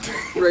Christ!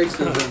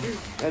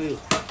 Racism. Anyway,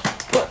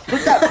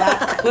 put that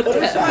back. Put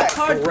that my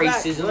card back.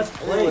 racism. Let's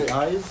play,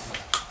 guys.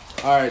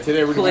 Alright,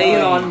 today we're Play it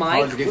gonna on mic.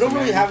 Cards We Against don't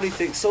really Humanity. have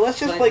anything, so let's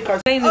just play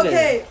cards.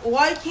 Okay,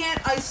 why can't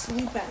I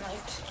sleep at night?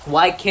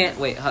 Why can't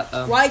wait?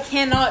 Why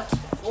can't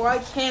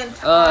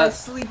I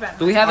sleep at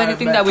Do we night? have I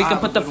anything bet that we can Tom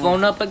put the would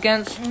phone up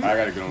against? I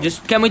gotta go.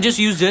 Can we just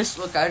use this?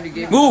 Look, I already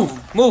gave Move,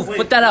 Wait,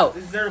 put that out.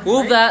 Is there a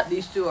Move break? that,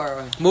 These two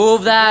are.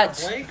 move that.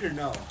 Blank or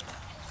no?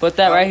 Put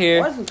that right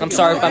here. I'm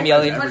sorry if I'm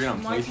yelling. Never get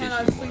on Why can't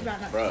I PlayStation sleep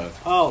at night? Bruh.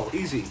 Oh,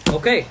 easy.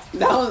 Okay,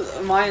 That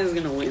was mine is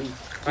gonna win. all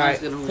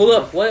right. Mine's gonna Pull win.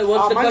 up. What's the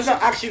Mine's question?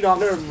 not, actually, no, I'm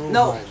gonna remove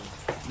No. mine.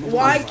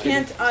 Why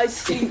can't I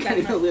sleep You at can't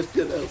even night? lift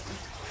it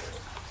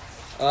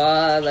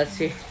up. Let's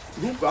see.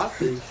 Who brought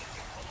this?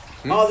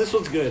 Oh, this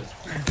one's good.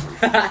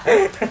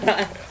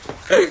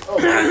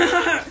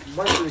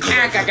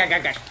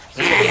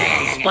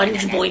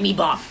 Sponge boy me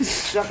bop.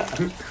 Shut up.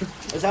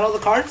 Is that all the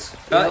cards?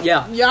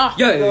 Yeah. Yeah.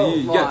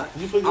 Yeah.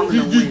 You put I'm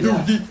gonna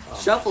win.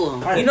 Shuffle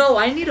them. Alright. You know,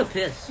 I need a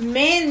piss.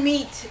 Man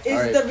meat is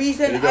Alright, the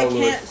reason here you go, I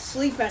Louis. can't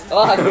sleep at night.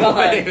 Oh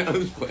god. I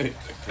was playing.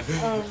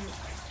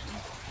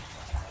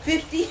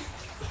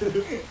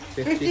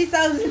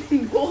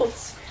 50,000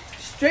 volts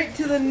straight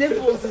to the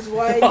nipples is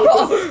why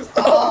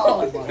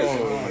Oh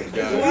my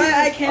god.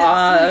 why I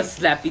can't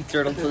sleep. Slappy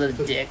turtle to the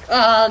dick.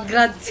 Oh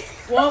god.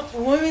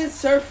 Women's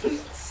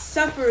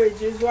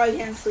suffrage is why I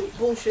can't sleep.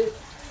 Bullshit.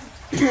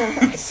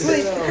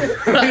 Sleep.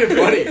 made it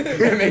funny.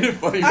 It made it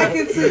funny. I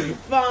can sleep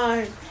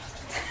fine.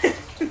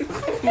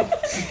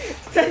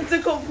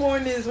 Tentacle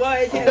porn is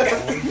why I can't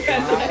sleep at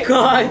night.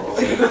 God.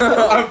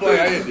 I'm playing.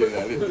 I didn't do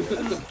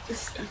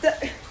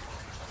that.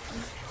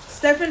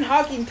 Stephen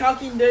Hawking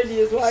talking dirty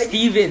is why.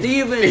 Stephen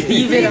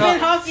Stephen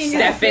Hawking.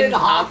 Stephen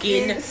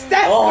Hawking.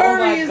 Steph Oh Curry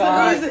my is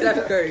God. the reason.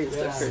 Steph Curry.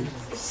 Steph Curry.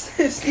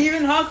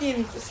 Stephen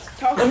Hawking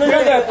talking Another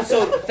dirty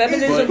episode.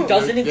 Feminism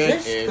doesn't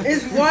exist.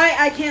 is why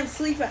I can't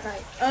sleep at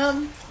night.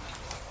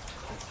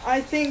 I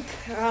think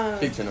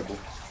Big tentacle.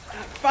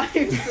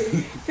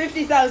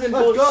 50,000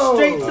 volts go.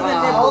 straight to the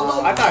nipple.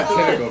 I thought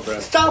tentacle, bro.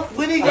 Stop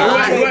winning. Who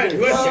had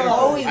tentacle?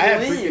 Always I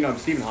had win. freaking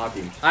Stephen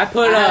Hawking. I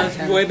put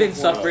women's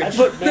I suffrage.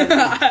 put men.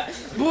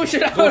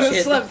 Bullshit, I would have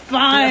Bullshit. slept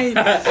fine.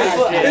 I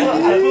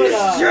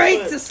put,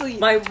 Straight to sleep.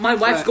 My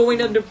wife's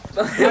going under.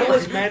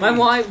 was man my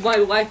wife,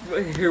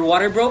 her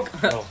water broke.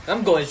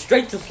 I'm going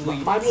straight to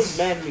sleep. Mine was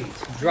man meat.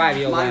 Drive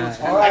your Mine ass.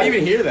 was I didn't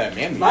even hear that,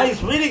 man.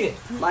 Mine's reading it.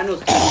 Mine was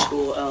pretty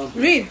cool.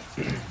 Read.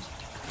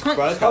 Bro,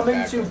 that's not Coming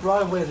bad, to bro.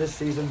 Broadway this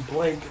season,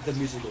 Blank the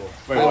musical.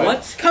 Wait,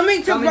 What?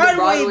 Coming to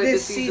Broadway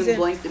this season.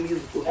 Blank the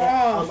musical.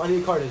 Oh. I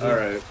need a card. All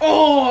right.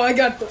 Oh, I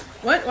got the.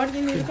 What? Why do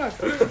you need a card?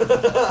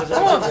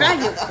 Oh,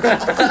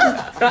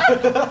 faggot.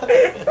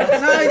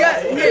 Now I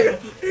got here.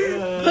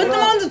 Put them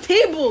on the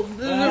table.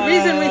 The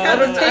reason we have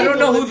a table. I don't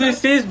know who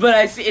this is,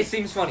 but it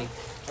seems funny.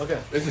 Okay.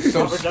 This is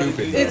so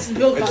stupid. It's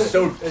Bill It's Cosby.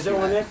 so. Is there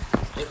one there?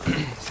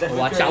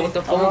 Watch out with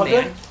the phone,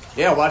 okay? man.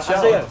 Yeah, watch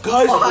Isaiah. out.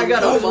 Guys, Oh, I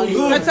got a funny.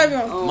 Let's have you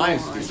on. Oh,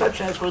 Mine's my. stupid. Start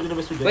transferring to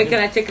Mr. Wait, can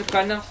I take a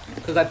card now?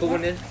 Because I put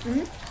one in.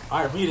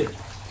 Alright, read it.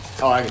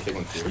 Oh, I can take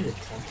one too.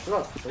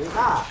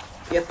 Ah.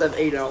 You have to have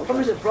 8 hours.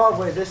 Coming to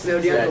Broadway this No,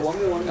 do you have season.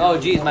 the 1v1? Oh,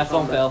 jeez, my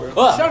phone fell.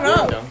 Oh. Shut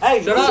up.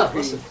 Hey, Shut listen, up.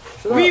 listen.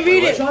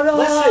 Reread it. Shut up!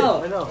 Listen.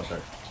 I know.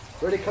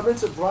 Ready, coming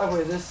to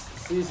Broadway this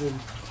season.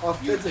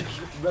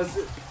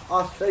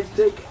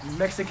 Authentic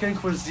Mexican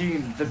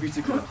cuisine, the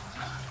musical.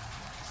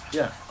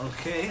 Yeah.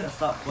 Okay, that's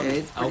not Yeah, funny.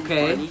 it's pretty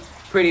Okay. funny.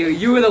 Pretty.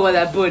 You were the one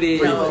that put it.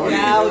 Pretty funny.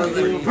 Now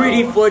you-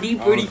 Pretty funny.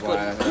 Oh, Pretty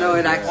wow. funny. No,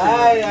 it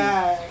actually.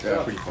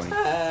 Yeah, pretty funny. No,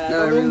 it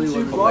Coming really to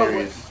wasn't. Broadway.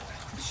 Hilarious.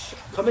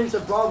 Coming to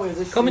Broadway this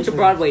season. Coming to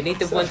Broadway.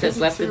 Nathan Fuentes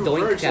left the 72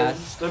 Doink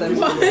cast. versions, the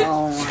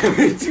Oh, musical.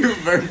 my. Two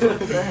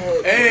virgins.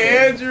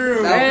 Hey,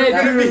 Andrew. That-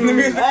 We're gonna be in the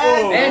musical.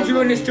 Andrew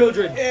and his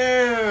children.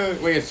 Yeah.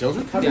 Wait, it's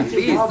children? Coming to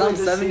Please, Broadway I'm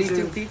this 72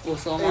 season. people,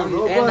 so I'm Hey,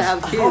 obviously, robust. and I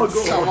have Oh, kids,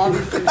 go. so I'm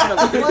obviously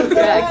gonna.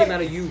 Yeah, I came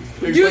out of you.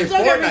 You You play still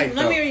got Fortnite, read.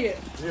 Let me read it.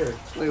 Here.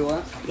 Wait,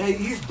 what? Yeah,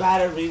 he's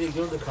bad at reading.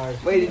 Give him the card.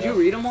 Wait, did you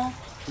read them all?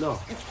 No.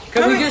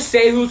 Can we just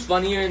say who's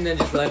funnier and then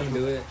just let him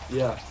do it?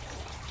 Yeah.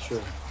 Sure.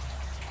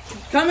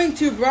 Coming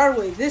to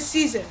Broadway this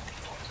season.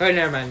 Alright,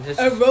 never mind. This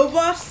A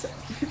robust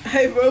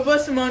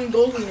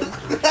Mongolian.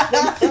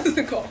 The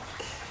musical.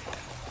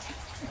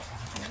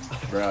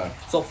 Bruh.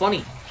 so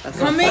funny. That's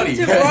not Coming funny.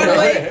 to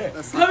Broadway.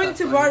 That's not Coming that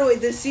to funny. Broadway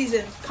this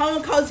season.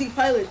 Kamikaze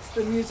Pilots,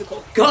 the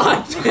musical.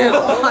 God damn.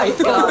 Oh my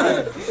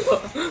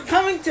god.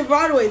 Coming to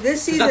Broadway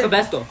this It's not the season.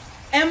 best though.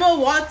 Emma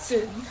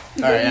Watson.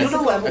 Alright, You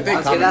know what? I think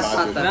Okay, that's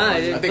not Kamikaze. that Nah, I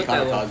funny. didn't I think put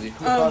that one. Kamikaze. You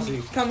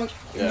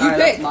Yeah. Alright,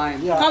 that's pick. mine.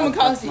 Yeah. That's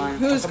Kamikaze. mine.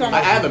 Who's I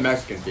Kamikaze? have a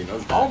Mexican thing. That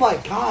was bad. Oh my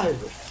god.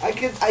 I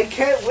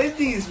can't win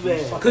these,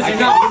 man. Because I you're can't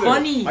not either.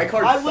 funny. My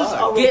card I was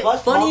sucks. a Get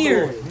robust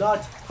funnier. Mongoloid.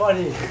 Not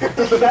funny.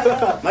 Shut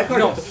up. My card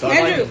No. sucks.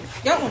 Andrew,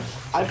 get one.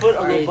 I put a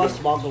Alright.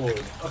 robust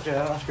Mongoloid. Okay,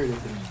 I'll screw you.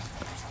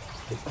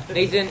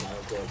 Nathan,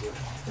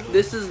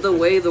 This is the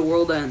way the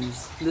world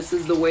ends. This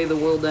is the way the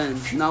world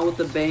ends. Not with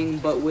a bang,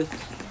 but with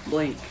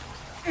blank.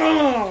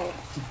 Oh.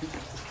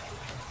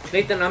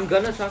 Nathan, I'm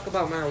gonna talk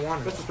about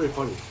marijuana. This is pretty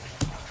funny.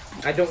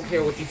 I don't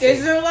care what you Is say.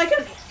 there like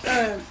a?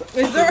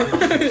 Is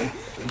there?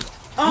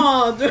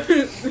 Oh,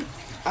 there's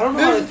I don't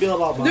know how I feel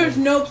about mine. there's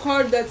no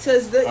card that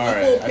says the Alright,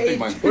 equal I think page.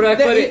 mine- Where do I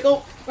The put it?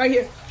 equal- right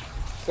here.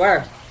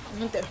 Where?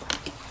 Right there.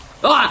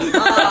 Ah!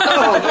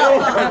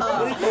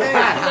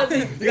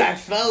 You got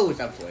exposed.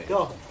 I'm playing.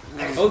 Go.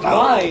 Oh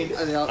God!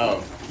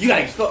 Oh. You got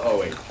exposed. Oh,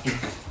 wait.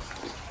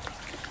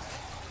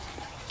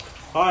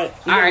 Alright.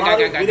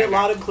 Alright, We did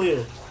loud and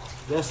clear.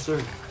 Yes,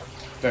 sir.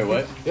 Wait,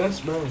 what?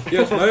 Yes, man.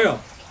 Yes, ma'am.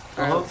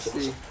 Alright, let's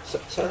see.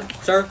 Sir.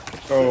 Sir,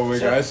 Oh, my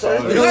God. I saw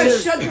Sir, it. know Guys,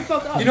 this- shut the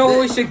fuck up. you know what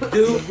we should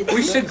do?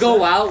 We should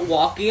go out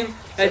walking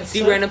and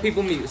see random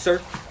people meet.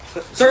 Sir,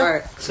 sir,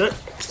 Alright, Sir.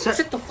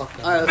 sit the fuck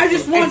up. alright. I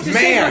just want It's to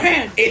shake your man.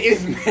 hand. It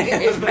is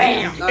man. It's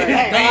bam. Alright.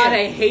 God,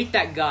 I hate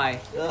that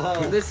guy.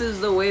 This is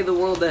the way the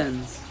world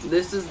ends.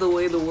 This is the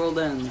way the world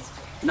ends.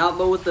 Not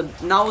with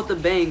the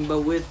bang,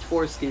 but with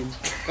foreskin.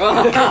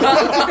 Oh,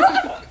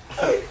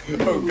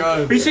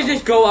 God. We should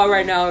just go out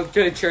right now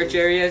to the church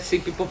area, see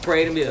people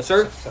pray, and be like,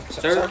 sir,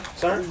 sir.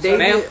 Sir.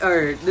 David,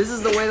 or this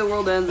is the way the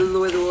world ends. This is the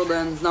way the world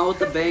ends. Not with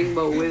the bang,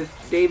 but with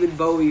David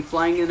Bowie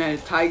flying in a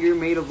tiger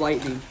made of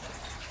lightning.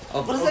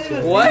 Oh, What does that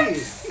even what? mean?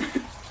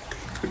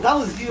 That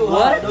was you. Huh?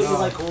 What? I know you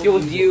like old It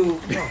was people.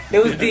 you.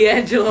 It was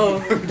D'Angelo.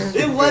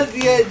 It was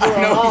the edge.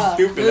 I know he's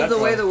stupid. This is that's the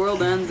way why. the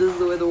world ends. This is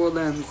the way the world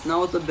ends.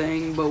 Not with the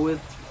bang, but with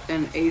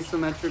an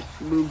asymmetric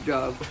boob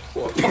job.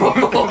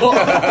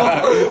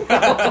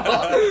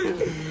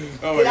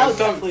 Oh, That that's was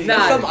definitely-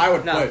 something I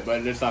would Nah. put,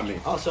 but it's not me.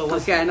 Also,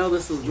 what's Okay, I know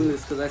this was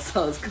Lewis because I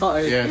saw his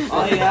card. Yeah.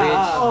 Oh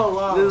yeah. Oh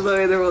wow. This is the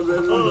way the world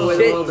ends. This is the way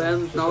shit. the world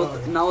ends.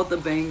 Not with the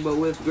bang, but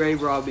with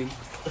grave robbing.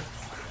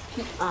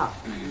 Ha.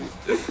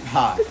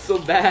 It's so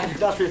bad.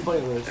 That's pretty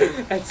funny, Lewis.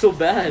 That's so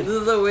bad. This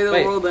is the way the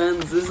Wait. world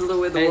ends. This is the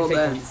way the Hey, world take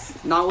ends.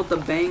 Not with the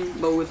bang,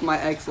 but with my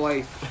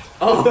ex-wife.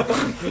 Oh,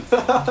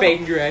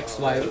 bang your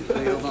ex-wife.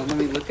 Wait, hold on, let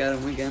me look at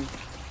him again.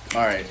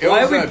 All right.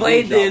 Why are we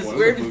playing this?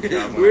 We're in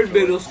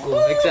middle school.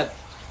 school, except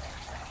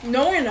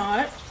No, we're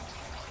not.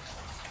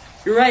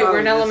 you're right. Probably We're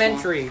in this one.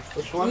 elementary.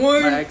 Which one? My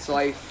We're,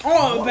 ex-wife.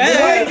 oh, Why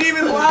bad. didn't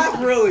even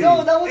laugh, really?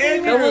 No, that wasn't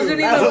even. That wasn't even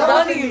That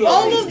funny.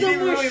 All of You them didn't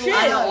were really shit.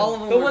 I know all of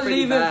them That were wasn't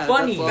pretty even bad,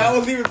 funny. that's That why.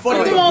 wasn't even funny.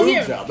 Oh, The come on boob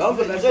here. job. That was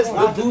the best Just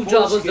one. not the boob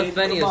job was the foreskin,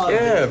 funniest. come on.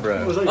 Yeah,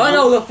 bro. It was like- Oh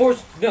no, the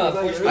force. No,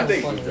 force. I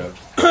think boob job.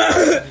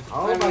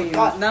 Oh I my mean,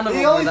 god. none of They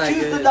them were always that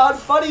choose the good.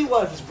 non-funny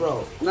ones,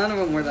 bro. None of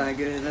them were that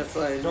good. That's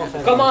why. No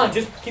offense. Come on,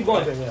 just keep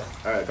going. Okay, yeah.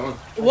 All right, come on.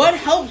 What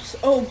helps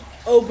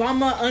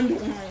Obama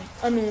unwind?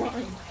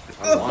 Unwind.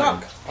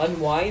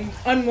 Unwind.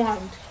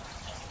 Unwind.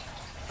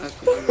 Okay.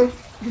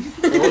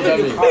 What does that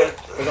mean?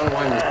 What's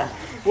unwind?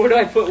 Where do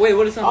I put? Wait,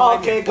 what does unwind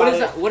Oh, okay, mean? got What is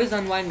it. that? What does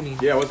unwind mean?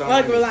 Yeah, what's Like,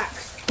 unwind?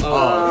 relax.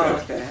 Oh,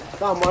 okay.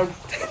 Come on.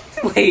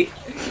 Wait.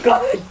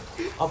 God.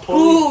 I'll pull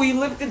Ooh, he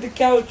lifted the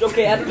couch.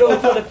 Okay, I don't know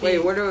what's gonna Wait,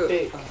 where do?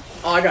 Hey,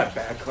 Oh, I got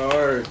bad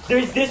cards.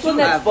 there's this one You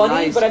that's have funny,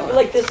 nice but I feel cards.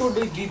 like this one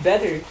would be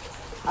better.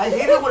 I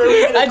hate it whenever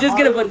you get a I'm just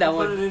gonna card put that and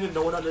one. Put it in and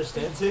no one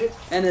understands it.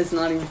 And it's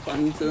not even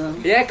funny to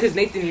them. Yeah, cause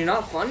Nathan, you're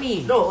not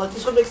funny. No, like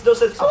this one makes no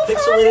sense. A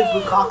pixelated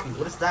bukkake.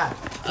 What is that?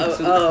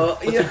 Oh,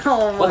 yeah,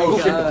 oh my Oh,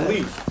 shit, the god.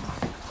 police.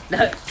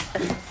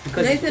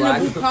 Cause he's Nathan,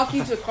 black. a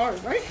bukkake's a card,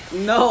 right?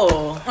 No.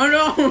 Oh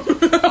no. You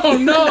Oh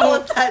know no.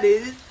 what that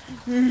is?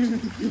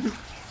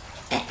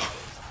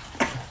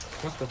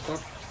 What the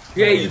fuck?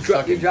 Yeah, you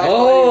suck dropped. it.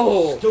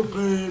 Oh.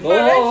 Stupid.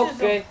 Oh,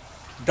 okay.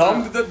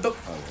 Dumb. Oh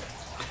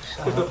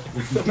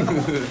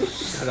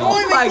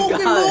my my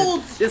god.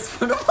 god. Just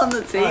put them on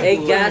the table. A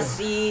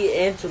gassy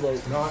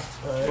antelope. Not.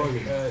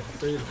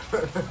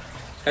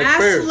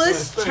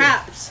 Assless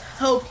chaps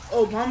help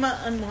Obama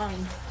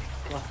unwind.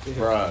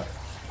 Bruh.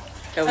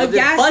 That A wasn't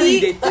gassy-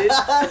 funny, Nathan.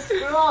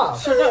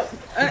 Shut up.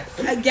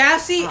 A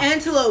gassy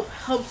antelope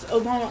helps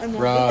Obama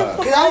unwind. Bruh.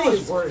 Okay, that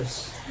was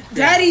worse.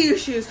 Daddy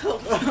issues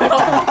help.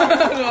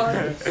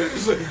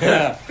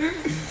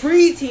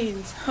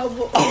 Preteens help.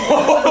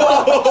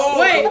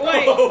 Wait.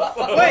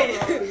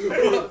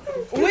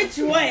 Which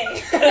way?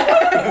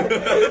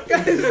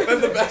 That's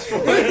the best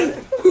one.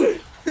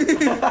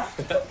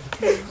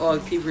 Oh,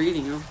 keep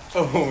reading them.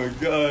 Oh my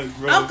god,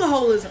 bro.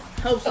 Alcoholism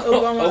helps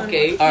Obama.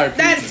 Okay. Alright,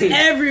 That's preteen.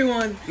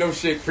 everyone. No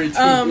shit,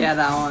 preteen. Yeah,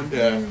 that one.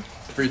 yeah.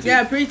 Preteen.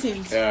 Yeah,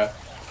 preteens. Yeah.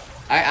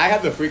 I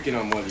have the freaking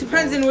on one.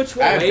 Depends in which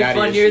I have way. Way daddy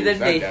funnier issues.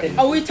 than I have daddy Nathan.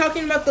 Are we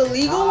talking about the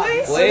legal way?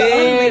 or the Way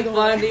illegal way?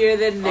 funnier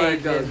than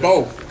Alright, Nathan. issues.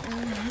 Both.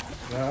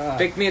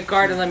 Pick me a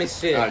card and let me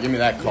sit. Give me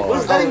that What call.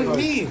 does that even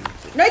mean?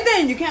 Right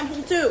then, you can't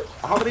pull two.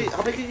 How many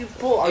can you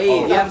pull? Eight.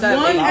 Oh, You have to have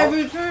One eight.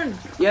 every turn.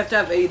 You have to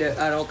have 8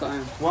 at all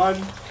times.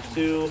 1,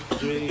 2,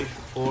 3,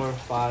 4,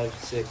 5,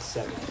 6,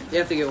 7. You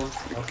have to get one.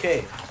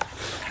 Okay.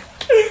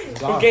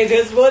 Okay,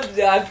 this one,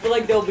 I feel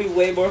like there'll be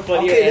way more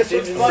funnier Okay, this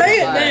answers. one's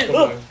Say it Alright. then.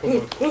 Come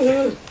on, come on.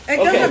 It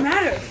Okay. doesn't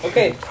matter.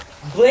 Okay,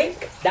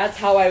 blink, that's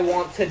how I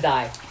want to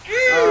die.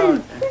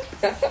 Oh,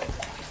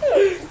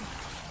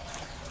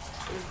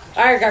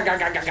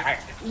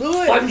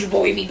 Louis, Sponge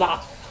boy me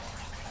bop.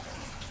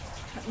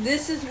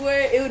 this is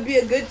where it would be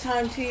a good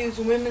time to use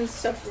women's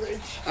suffrage.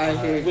 I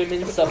hear.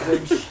 Women's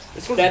suffrage.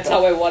 This one's That's bad.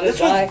 how I want to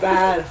This one's die.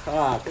 bad.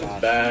 Oh,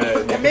 God.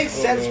 Bad. It makes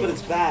sense, but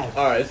it's bad.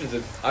 All right, this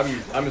is. I'm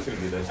just gonna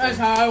do this. That's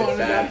how I want to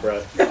Bad, die.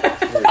 bro.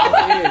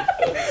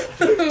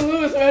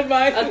 Louis, read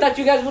mine. I thought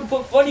you guys would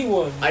put funny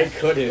ones. I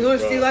couldn't. Louis,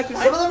 bro. do you like Some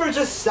this? of them are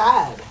just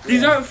sad.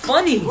 These aren't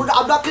funny.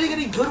 I'm not getting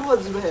any good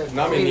ones, man.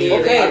 Not me Me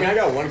neither. neither. I mean, I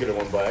got one good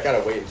one, but I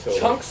gotta wait until.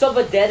 Chunks of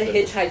a dead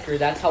hitchhiker,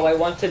 that's how I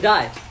want to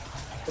die.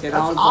 Yeah, that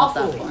That's one's not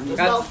awful. that funny. That's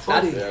That's- not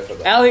funny. Yeah, it's not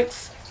bad.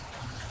 Alex,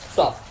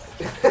 stop.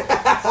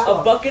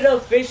 A bucket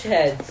of fish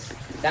heads,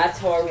 that's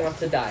how I want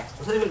to die.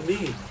 What does that even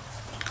mean?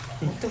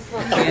 What the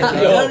fuck? That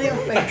man? doesn't even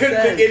I make couldn't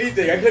sense. pick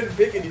anything. I couldn't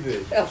pick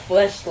anything. A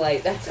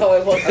fleshlight, that's how I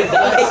want to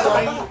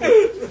die.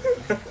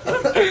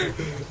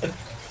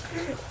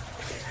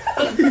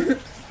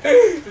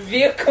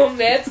 Vehicle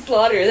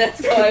manslaughter,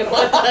 that's how I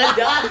want to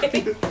die.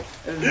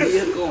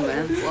 Vehicle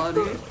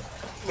manslaughter.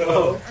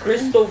 No.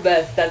 Crystal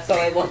meth, that's how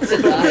I want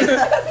to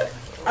die.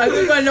 I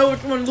think I know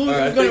which one Louis All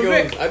right, is gonna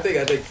pick. I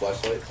think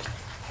flashlight.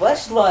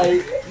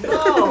 Fleshlight?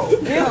 No.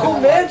 Vehicle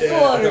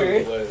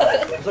manslaughter. What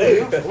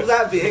was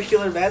that?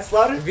 Vehicular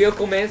manslaughter?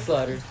 Vehicle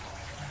manslaughter.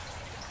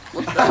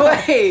 What the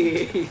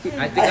way? I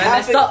think I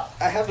messed haven't- up.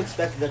 I have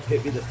expected that to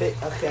hit me in the face.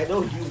 Okay, I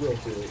know you will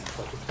do it.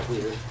 Fucking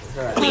clear.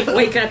 Alright.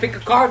 Wait, can I pick a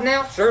card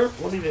now? Sure.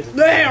 Won't even.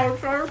 Damn,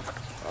 sir.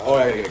 Oh,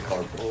 I gotta get a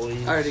card. I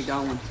already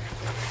got one.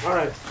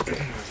 Alright.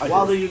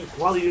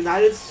 While the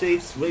United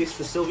States raced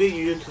the Soviet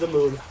Union to the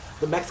moon,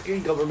 the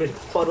Mexican government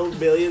funneled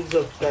millions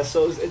of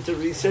pesos into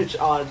research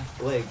on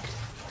blank.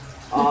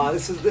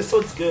 This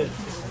one's good.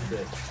 This one's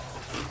good.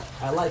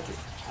 I like it.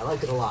 I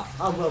like it a lot.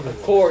 I'm loving it.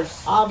 Of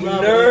course. I'm You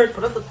loving nerd. it.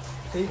 Put up the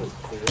table.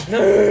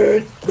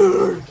 Nerd.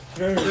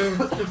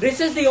 This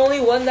is the only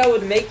one that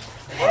would make.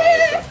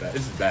 This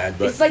is bad,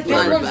 but It's like this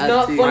Mine's one's bad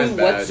not too. funny Mine's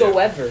bad,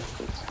 whatsoever.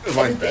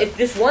 mine's bad. If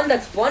this one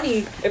that's funny,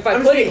 if I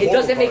I'm put just it, being it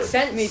doesn't make horrible.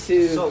 sense. Me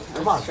too. So,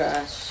 come on.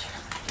 That's trash.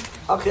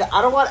 Okay,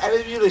 I don't want any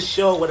of you to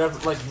show whatever,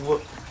 like,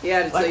 what.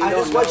 Yeah, it's Like, like I you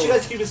just don't want know. you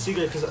guys to keep it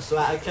secret, so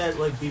that I can't,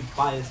 like, be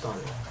biased on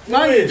it.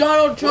 Mine's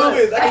Donald Trump.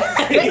 Louis, I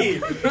can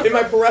see in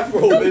my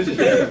peripheral vision.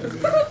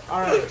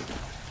 Alright.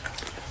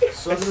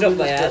 So I I'm gonna stuck read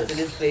my this ass first. in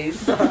his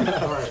face.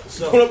 Alright,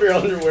 so. Put up your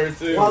underwear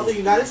too. While the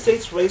United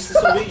States raced the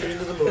Soviet Union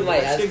to the moon, the My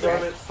ass Mexican crack.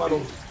 government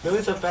funneled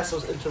millions of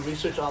pesos into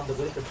research on the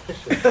Great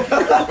Depression. Wait,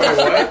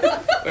 what?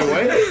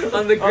 Wait, what?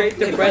 On the Great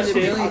They funded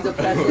Depression. millions of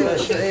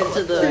pesos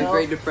into the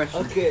Great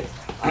Depression. Okay,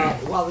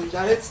 while the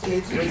United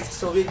States raced the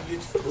Soviet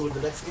Union to the moon, the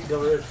Mexican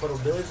government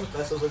funneled millions of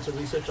pesos into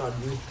research on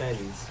youth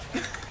panties.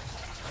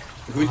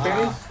 Who's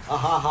panties?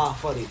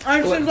 Funny.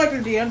 I seems like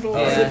a D'Angelo.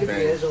 Yeah. Pacific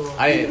D'Angelo.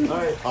 I didn't.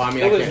 Alright. Oh, I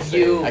mean, It I was can't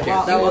you. say. I Wow, can't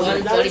That say.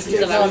 wasn't the funny United States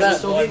because raced the that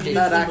Soviet Union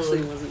that to the actually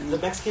moon. wasn't. The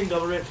Mexican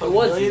government was funneled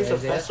you millions guys,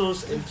 of yeah.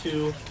 pesos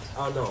into,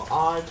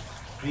 on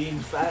being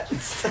fat.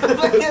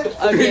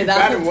 Okay, Fat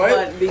that and one's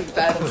what? fun. Being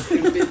fat and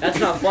stupid. That's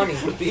not funny.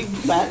 being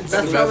fat. and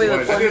That's stupid. probably the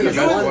one. I think the funniest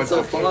best one one so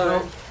so far.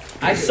 far.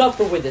 I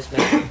suffer with this,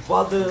 man.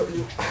 While the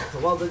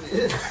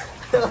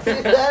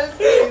United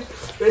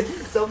States raced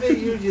the Soviet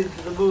Union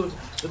to the moon,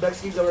 the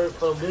Mexican government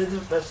funneled millions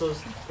of pesos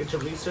into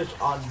research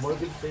on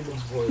Morgan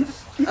Freeman's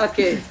voice.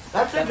 Okay.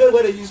 That's a good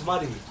way to use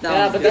money. that Yeah,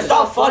 one's but good. It's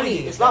not funny.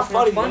 It's not That's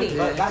not funny. funny. But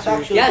Yeah, that's true.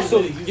 actually Yeah, a good so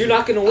way to use you're it.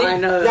 not gonna win. I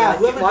know. Yeah, like,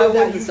 whoever why did that,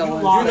 wouldn't you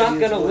someone lost. You're not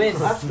use gonna the win.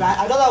 word? That's bad.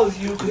 I know that was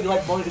you because you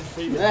like Morgan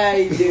Freeman. Yeah,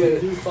 you do.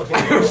 You fucking.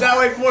 You sound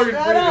like Morgan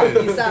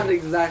Freeman. You sound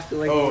exactly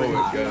like Oh Morgan.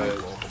 my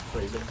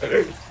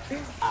god.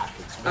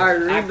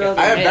 Alright, read the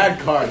I have other bad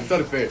cards. It's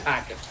unfair.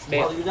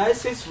 While the United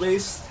States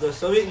raced the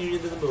Soviet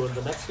Union to the moon,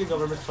 the Mexican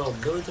government funneled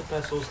millions of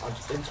pesos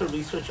into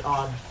research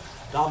on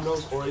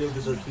Domino's Oreo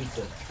dessert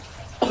pizza.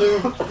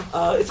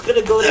 It's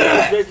gonna go to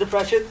the Great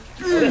Depression.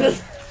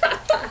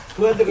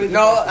 Who had the Great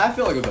No, Depression? I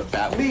feel like it was a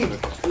bad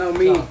one. No,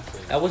 me.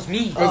 That was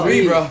me. It was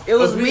me, bro. It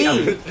was me. It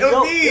was me.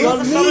 No, It no,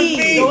 was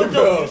me, sometimes-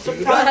 bro.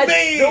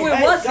 No,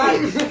 it wasn't.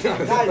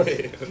 Guys,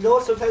 you know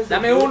what? Sometimes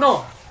Dame they'll do?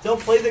 uno. They'll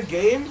play the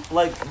game,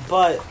 like,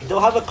 but they'll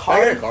have a I got a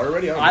card. card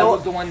already. I I don't know.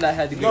 was the one that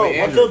had to No, go. what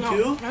Andrew. they'll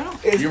do I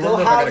don't. is You they'll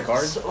remember if I have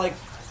got a card? like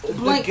the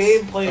Blanks.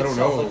 gameplay I don't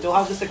itself. know. Like they'll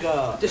have just like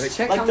a Just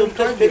check like how they'll many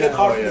just cards pick you a have.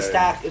 card Oh, from the yeah,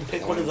 stack and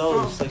pick one of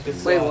those. Like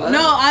it's, Wait, what? No,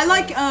 I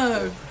like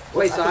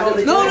Wait, so how do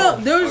they no,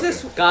 do it? there was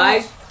this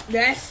Guys,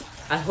 Yes.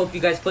 I hope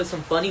you guys put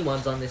some funny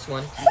ones on this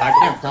one. I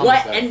can't promise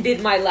What that. ended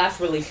my last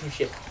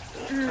relationship?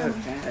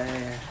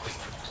 Okay.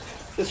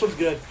 This one's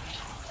good.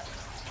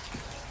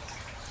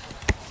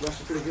 That's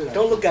pretty good.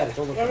 Don't look at it.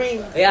 Don't look I at it.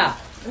 mean, Yeah.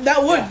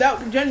 that would. Yeah.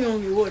 That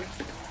genuinely would.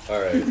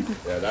 Alright.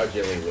 Yeah, that was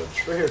generally good.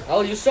 Right here.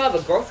 Oh, you still have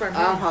a girlfriend,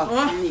 I don't huh?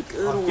 have any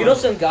good ones. You know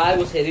some guy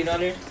was hitting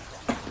on her?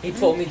 He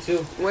told me too.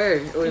 Where?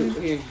 Wait,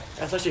 here.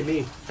 That's actually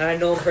me. And I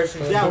know him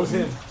personally. Yeah, it was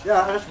him.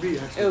 Yeah, that's me.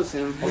 It was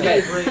him.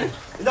 Okay.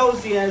 That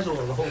was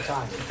D'Angelo the whole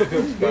time.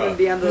 Even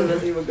D'Angelo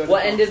doesn't even go to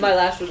What ended my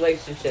last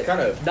relationship?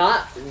 Kind of.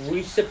 Not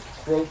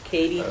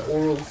reciprocating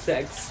oral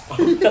sex.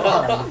 Kind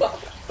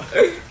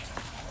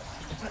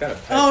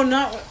of. Oh,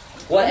 not.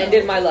 What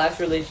ended my last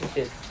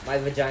relationship? My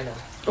vagina.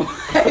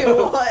 Hey,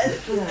 what?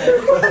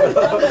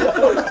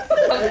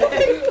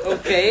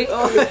 Okay.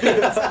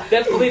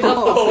 Definitely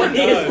not the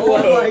funniest Oh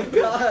one. my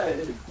god.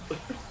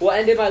 What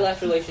ended my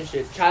last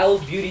relationship?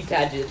 Child beauty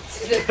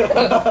pageants.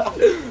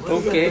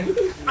 Okay.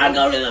 I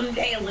go to them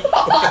daily.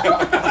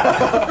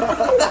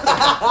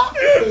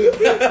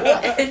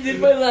 What ended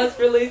my last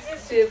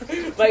relationship?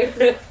 My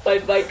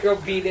micro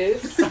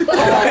penis. Hey,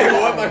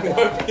 what? My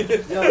one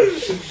penis.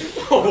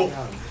 Yo.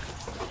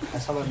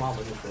 That's how my mom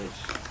was afraid.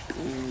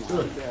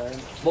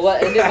 But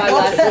what ended my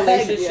last What?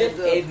 relationship?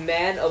 Yeah, A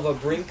man of a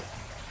brink.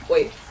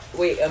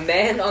 Wait, a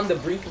man on the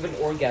brink of an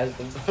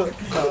orgasm.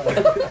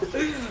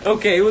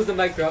 Okay, it was the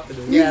mic drop.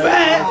 Yeah,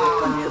 that's the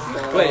funniest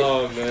stuff. Wait.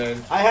 Oh,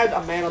 man. I had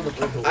a man on the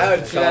brink of I had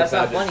orgasm. child that's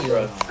not pageants, funny,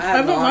 bro. I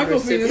have How about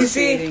micropenis? You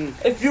see, non-reciprocating.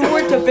 if you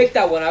were to pick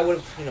that one, I would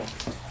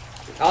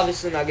have,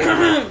 obviously not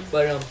getting it.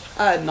 But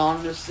I had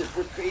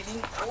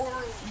non-reciprocating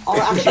oral. Oh,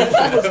 actually, this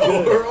one was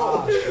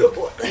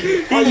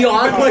good. he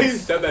yawned. Why you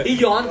said that? He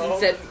yawned and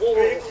said,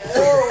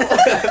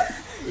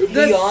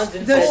 he yawns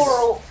and the-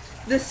 says,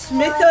 The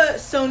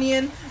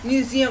Smithsonian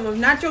Museum of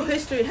Natural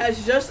History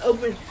has just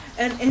opened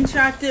an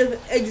interactive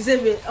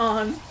exhibit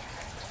on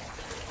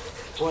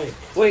Wait.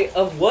 wait,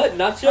 of what?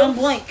 Nacho?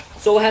 blank.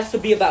 So it has to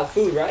be about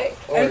food, right?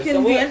 Or It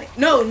can be somewhat?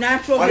 no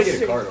natural Why did I get a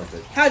history. card on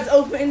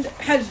this?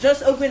 Has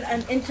just opened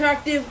an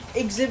interactive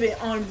exhibit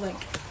on blank.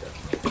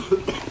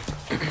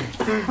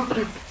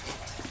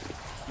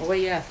 Oh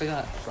wait, yeah, I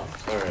forgot.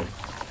 Alright.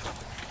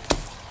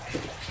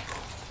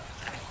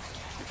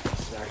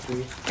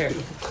 actually. Here.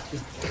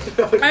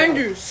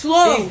 Andrew,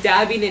 slow. He's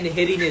dabbing and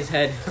hitting his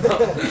head.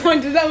 When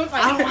did that look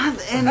like? I don't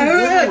have any I don't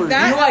know, good like ones.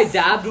 that. You know I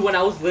dabbed when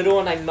I was little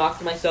and I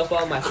knocked myself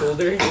out on my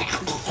shoulder?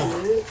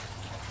 I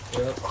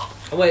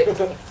went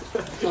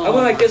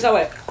like this, I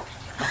went.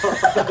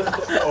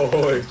 Oh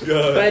my But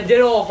god. I did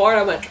it all hard,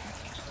 I went.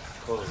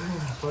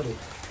 Funny.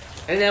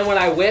 And then when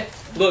I whipped,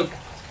 look,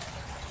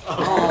 Oh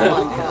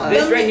my god.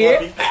 this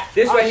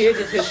right here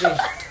just hits me.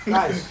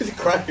 Guys, Just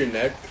crack your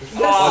neck.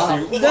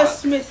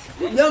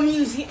 The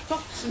museum,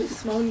 fuck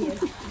Smithsonian.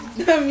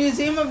 The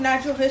Museum of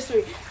Natural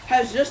History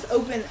has just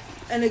opened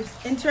an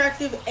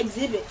interactive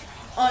exhibit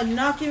on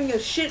not giving a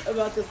shit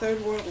about the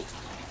third world.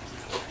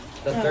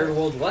 The third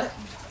world what?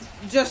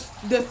 Just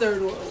the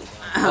third world.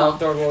 All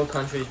third world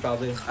countries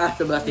probably.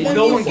 After that, The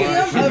No one Museum gives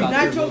a shit of about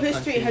Natural third world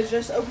History countries. has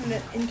just opened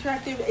an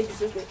interactive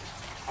exhibit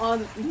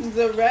on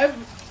the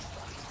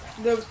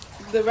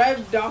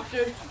Rev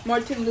Dr.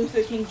 Martin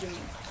Luther King Jr.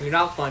 You're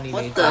not funny,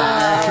 what Nathan. the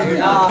heck? You're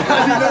not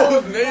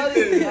funny.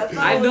 Nathan.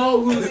 I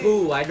know who's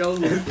who. I know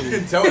who's You who.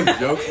 can tell his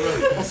jokes,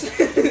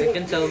 bro. I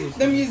can tell who's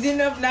The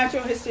Museum of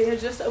Natural History has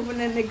just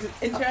opened an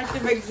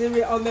interactive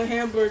exhibit on the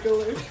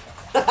Hamburglar.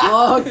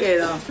 Oh, okay,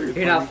 that was pretty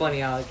You're not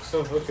funny, Alex. So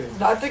okay.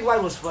 no, I think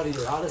mine was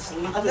funnier,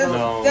 honestly.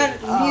 No.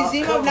 The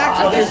Museum of come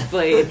Natural I just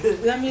played.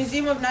 The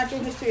Museum of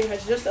Natural History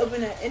has just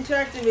opened an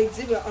interactive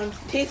exhibit on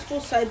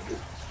tasteful sideboard.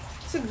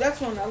 So that's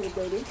one I would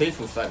go to.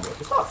 Tasteful sideboard.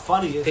 It's not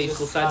funny. It's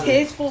Tasteful just, sideboard.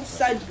 Tasteful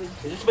sideboard.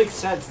 It just makes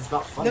sense. It's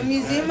not funny. The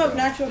Museum of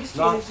Natural History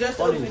Not has just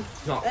funny. opened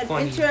Not an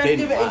funny. interactive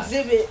Dating class.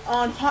 exhibit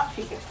on hot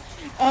people.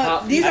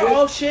 Hot These are people?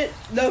 all shit.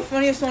 The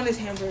funniest one is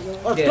hamburger.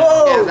 Let's Yeah.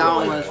 go! Yeah, that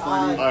one was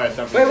funny. Alright,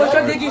 so Wait, which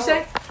one did you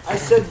say? I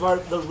said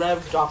the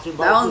Rev Dr. Martin.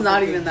 That one's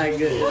not Luther even that King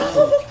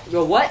good.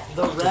 Yo, what?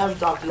 Jr. The Rev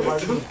Dr.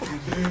 Martin.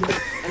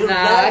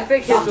 Nah, I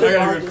think his I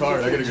got a good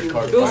card. I got a good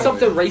card. If it was finally.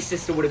 something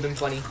racist, it would have been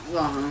funny.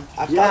 Uh-huh.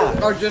 I thought Yeah.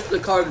 Or just the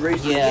card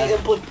racist. Yeah.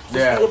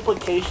 the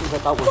implications I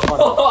thought were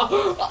funny.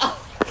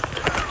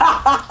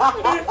 I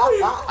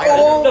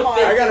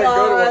got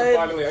a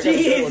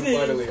good one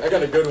finally. I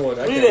got a good one.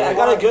 Read it. I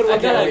got a good one.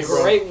 I got a guys.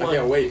 great I one.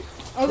 can't wait.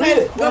 Read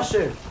it.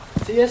 Question.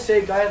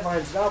 TSA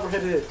guidelines now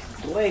prohibit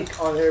blank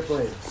on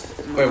airplanes.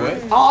 Wait,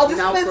 what? Oh, this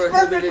Now fits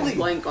prohibited perfectly.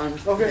 blank on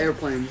Okay.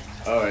 airplanes.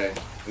 Alright.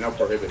 Now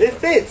prohibit. It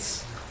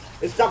fits.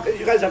 It's not.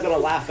 You guys are gonna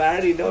laugh. I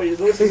already know you.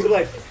 This is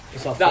like.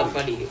 It's all It's not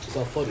funny. funny. It's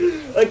all funny.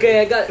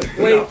 Okay, I got.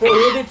 Wait,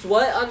 prohibits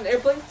what on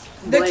airplanes?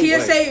 The Blank.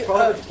 TSA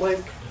Prohibits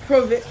blank.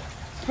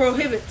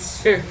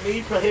 prohibits. Here.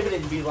 Me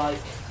prohibited be like.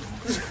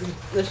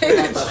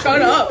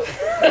 Shut up.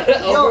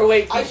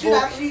 Overweight I should people.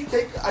 actually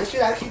take. I should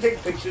actually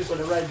take pictures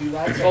whenever I do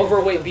that.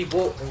 Overweight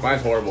people.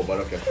 Mine's horrible, but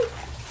okay.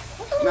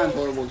 Not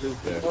horrible too.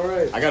 Yeah.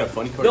 Alright. I got a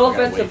funny card. No I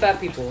gotta offense to wait. fat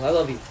people. I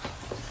love you.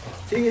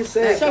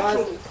 TSA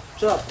Sexual.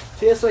 Shut up.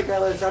 TSA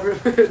guidelines now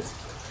prohibits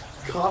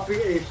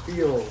copying a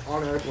field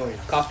on airplane.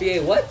 Coffee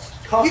a what?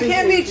 You Copying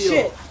can't a read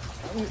field. shit.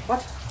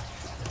 What?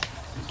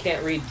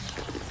 Can't read.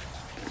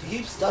 You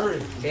keep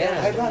stuttering. I'm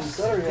Yeah. not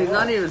stuttering. He's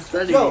not even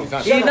studying. Yo, He's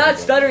not He's not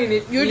stuttering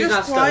it. You're he's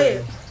just not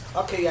quiet.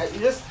 stuttering. Okay, yeah, you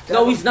just.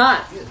 No, he's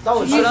not.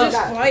 No, He's shut just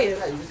up. quiet.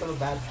 Yeah, you just have a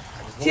bad.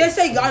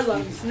 TSA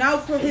guidelines now Are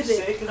you prohibit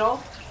sick and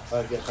all?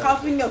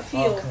 copying a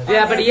field. Okay.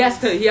 Yeah, but he has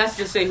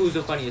to say who's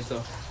the funniest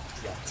though.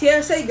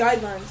 TSA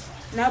guidelines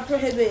now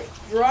prohibit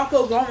Barack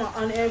Obama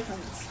on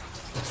airplanes.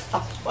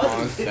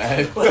 On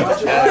set. Okay,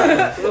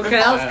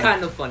 that was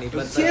kind of funny,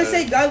 but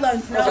TSA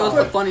guidelines That was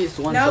now the funniest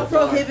one now so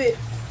far. prohibit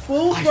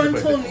full I should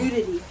put frontal that.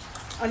 nudity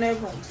on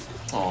airplanes.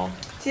 Aw.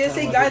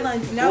 TSA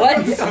guidelines now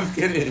What? I'm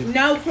kidding.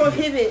 now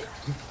prohibit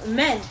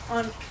men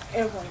on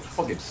airplanes.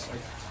 Fucking sick.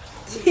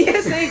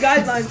 TSA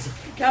guidelines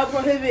now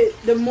prohibit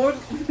the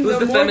who's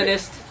the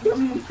feminist?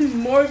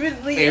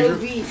 morbidly Andrew?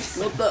 obese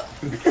What the?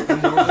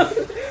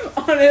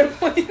 on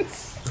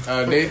airplanes.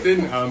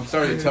 Nathan, I'm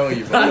sorry to tell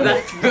you, but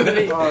That's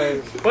funny.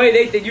 Alright. Wait,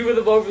 Nathan, you were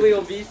the morbidly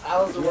obese?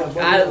 I was the one.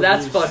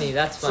 That's funny.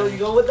 That's So you funny.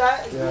 go with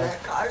that? Yeah.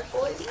 Card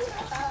boys.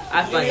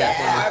 I find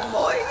that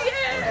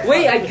funny.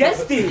 Wait, I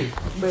guessed it.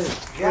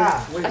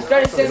 Yeah. I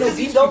started saying Because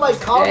you obese. know my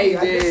comedy.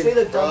 Yeah, I you just did. say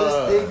the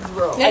dumbest things,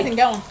 bro. Nathan,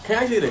 go.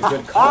 can I get a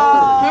good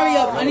card? Hurry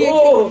up! I need to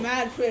Whoa. take a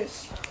mad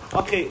piss.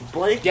 Okay,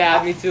 Blake.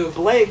 Yeah, me too.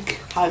 Blake,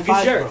 high You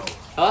five, sure? bro.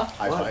 Huh?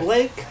 High five.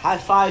 Blake, high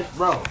five,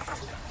 bro.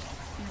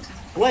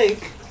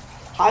 Blake,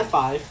 high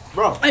five,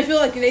 bro. I feel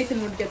like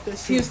Nathan would get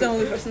this. He was the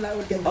only person that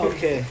would get this.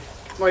 Okay.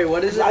 Wait,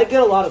 what is I it?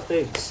 get a lot of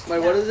things. Wait,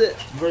 what is it?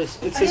 Verse.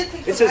 It I says. didn't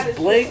think It says about it.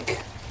 Blake,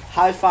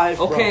 high five,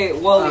 bro. Okay,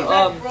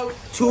 well, Bro,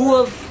 two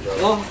of.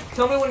 Well,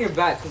 tell me when you're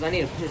back, because I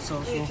need a piss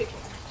also.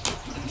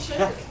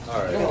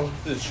 Alright.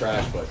 This is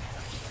trash, but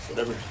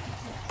whatever.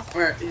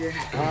 Alright, here.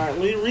 All right,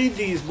 we read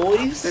these,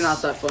 boys. They're not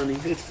that funny.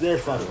 They're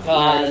funny.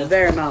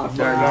 They're not.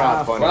 They're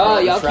not funny. Bro,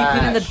 y'all keep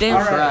eating the damn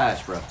Alright.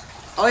 Trash, bro.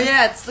 Oh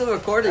yeah, it's still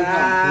recording.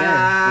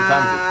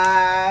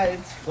 huh?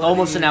 It's funny.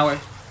 Almost an hour.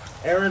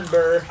 Aaron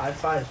Burr, high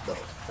five, though.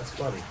 That's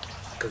funny.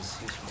 Because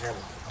he's from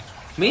Hamilton.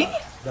 Me?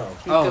 No.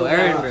 Oh,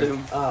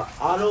 Aaron.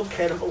 Auto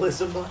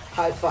cannibalism,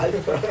 high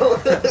five, bro.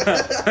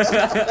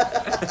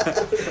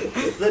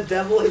 The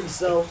devil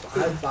himself,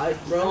 high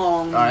five, bro.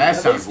 Oh, that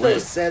sounds makes no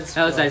lit. sense.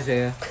 That was bro.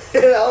 Isaiah.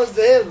 That was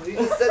him. He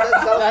just said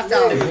that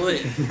sounds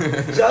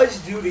lit.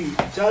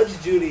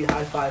 Judge Judy,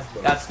 high five,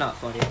 bro. That's not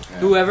funny.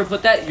 Whoever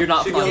put that, you're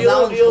not funny.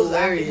 Shaquille O'Neal's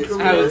hilarious. acting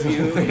That was career.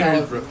 you.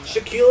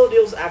 Shaquille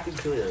O'Neal's acting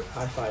career,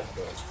 high five,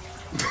 bro.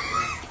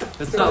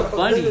 That's not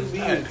funny.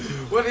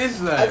 What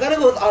is I that? gotta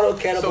go with auto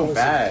cannibalism. So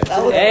bad.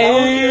 That was,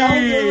 Hey. that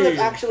was the one that's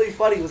actually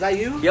funny. Was that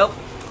you? Yep.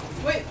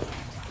 Wait,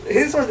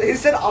 He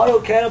said auto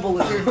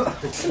cannibalism.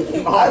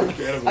 I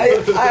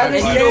understand.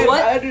 You know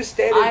what? I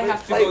understand. I it,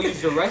 have but, to like, go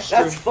use the That's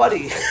restroom.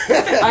 funny.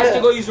 I have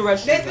to go use the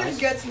restroom. Nathan guys.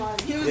 gets mine.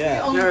 He was Yeah.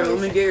 the only Here, let me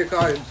person. get your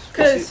card.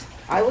 Cause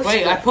I listen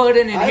Wait, to, I put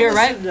it in I here,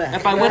 right? listen to-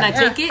 If I win, I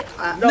yeah. take it?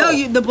 no,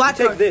 you the black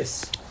take card.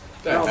 this.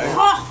 That-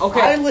 I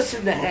Okay.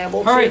 listen to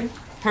Hamilton.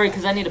 Hurry,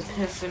 because I need to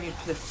piss. I need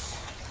to piss.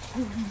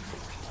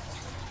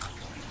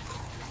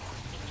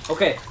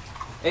 Okay.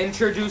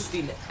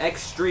 Introducing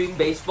extreme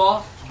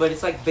baseball, but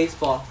it's like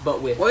baseball,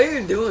 but with. What are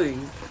you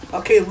doing?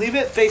 Okay, leave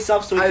it face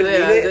up so we can read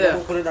it, and Isaiah. then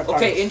we'll put it in our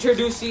cards. Okay,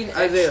 introducing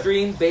Isaiah.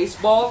 extreme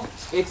baseball.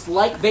 It's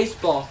like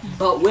baseball,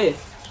 but with.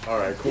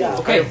 Alright, cool. Yeah.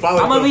 Okay, I can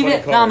finally I'm gonna put a leave funny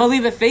it. card. No, I'm gonna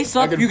leave it face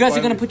I up. can You guys are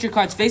finally- gonna put your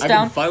cards face I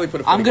down. can finally put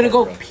a I'm funny gonna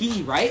go card, bro.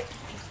 pee, right?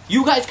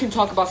 You guys can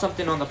talk about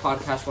something on the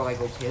podcast while I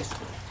go piss,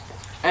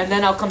 and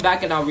then I'll come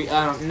back and I'll read.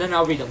 Then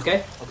I'll read them.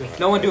 Okay? Okay.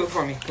 No one do it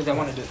for me because I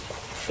want to do it.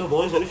 So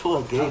boys, I feel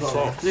like gay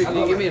sex. Dude, can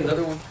you give me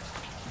another one?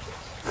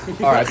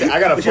 Alright, I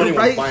got a funny one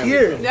right finally.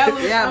 here. Yeah, I'm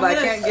but I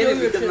gonna can't get steal it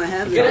your because my shit.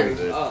 hands Get are it?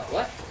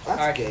 What? That's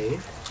Alright. gay.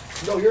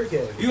 No, you're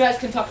gay. You guys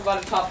can talk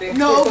about a topic.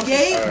 No, Think of-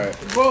 gay?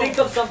 Alright. Bro, Think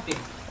of something.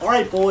 All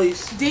right,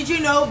 boys. did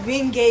you know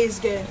being gay is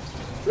gay?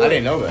 I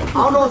didn't know that. I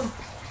don't know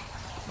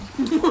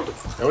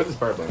if Hey, what's this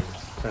part button?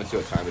 Trying to see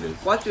what time it is.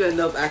 Watch you end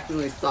up acting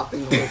like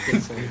stopping the whole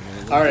thing.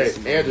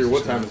 Alright, Andrew,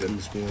 what time is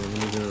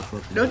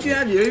it? Don't you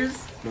have yours?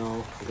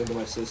 no, I go to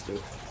my sister.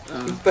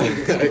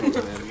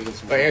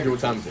 Hey, Andrew, what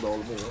time is it?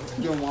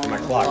 Your mom. My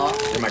clock.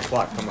 You're my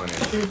clock. Come on,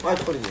 Andrew. I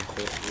put in your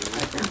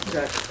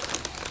clip.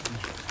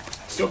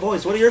 So,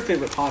 boys, what are your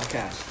favorite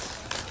podcasts?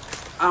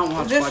 I don't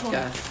watch This one.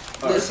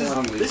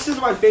 podcasts. This is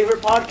my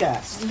favorite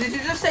podcast. Did you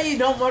just say you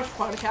don't watch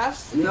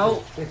podcasts?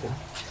 No,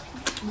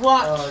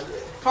 Watch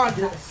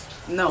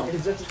podcasts. no.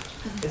 Is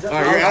that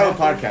Alright, you're out of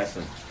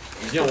podcasting.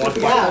 You don't watch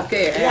Yeah. podcasts?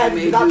 Okay, Yeah, anime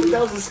you not dude.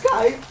 that was a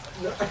Skype.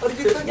 What did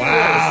you think?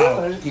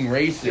 Wow. Fucking Yo,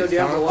 racist, do you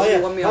have a huh? Oh yeah.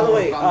 Want me By on the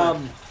way,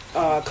 Mortal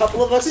a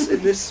couple of us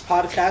in this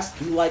podcast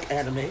do like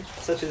anime,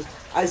 such as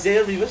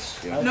Isaiah Rivas.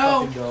 Yeah.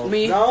 No,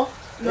 Me? No,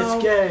 no.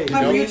 it's gay. You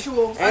I'm know me?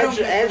 mutual. I don't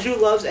Andrew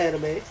loves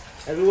anime.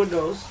 Everyone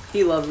knows.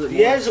 He loves it more.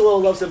 D'Angelo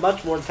loves it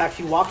much more. In fact,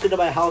 he walked into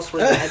my house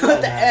wearing a Put hentai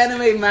the mask.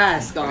 anime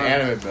mask An on.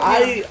 anime film.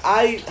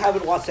 I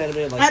haven't watched anime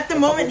in like At the a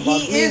moment, couple he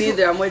months. Me is-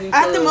 neither. I'm waiting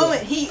At till the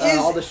moment, he is.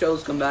 all the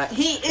shows come back.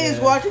 He is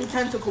Yeah. watching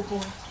tentacle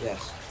porn.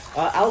 Yes.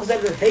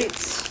 Alexander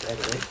hates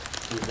anime.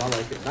 He does not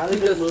like it. Not He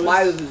even Lewis.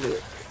 despises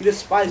it. He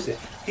despises it.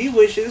 He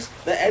wishes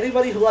that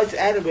anybody who likes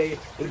anime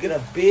would get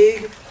a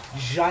big,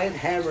 giant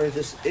hammer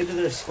into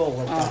their skull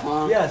like that.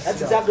 Uh-huh. Yes.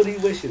 That's exactly what he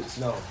wishes.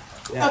 No.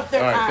 Yeah. Up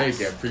their Alright, ass. thank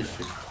you. I appreciate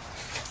it.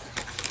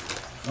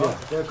 Oh,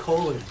 they're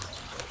colon.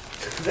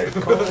 They're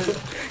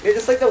it's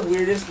just like the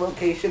weirdest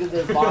location in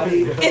their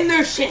body. In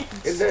their shit.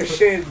 In their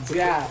shins,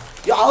 yeah.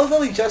 Yo, I was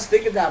only just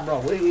thinking that, bro.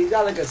 We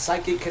got like a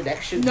psychic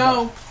connection.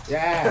 No, Bro.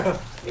 Yeah.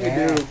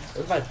 Yeah. do.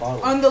 Where's my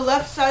bottle? on the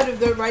left side of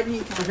their right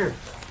kneecap. Here.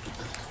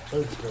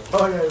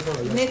 Oh yeah, it's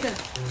over there.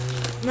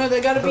 Nathan. No, they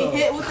gotta be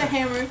hit with the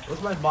hammer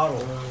Where's my bottle?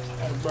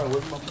 Bro,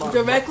 where's my bottle?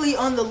 directly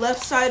on the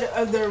left side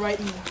of their right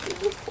knee.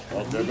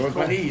 Oh, there goes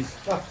my knees.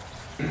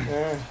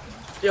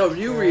 Yo,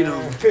 you read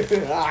them.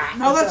 Ah,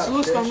 No, that's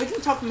what's loose up, one. bitch? We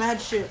can talk mad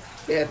shit.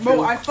 Yeah, Bro,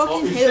 true. I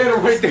fucking hate Stand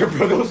Lewis. right there,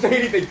 bro. Don't say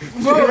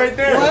anything. Bro, Stand right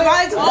there. What?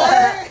 Guys,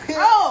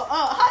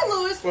 hi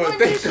Lewis. Bro, Point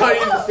thank me God you shit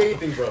didn't up. say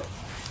anything, bro.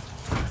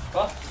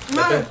 No,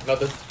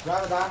 Nothing.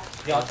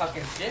 Y'all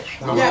talking shit?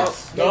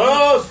 yes. No.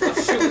 I'll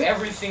shoot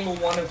every single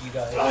one of you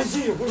guys.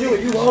 Isaiah,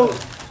 you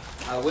won't.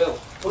 I will.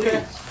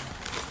 Okay.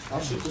 I'll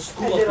shoot the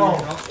school End up it here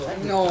all. also.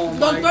 No, my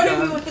Don't threaten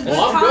me God. with the good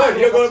Well, I'm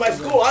good. You're going to my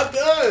school. I'm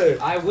good.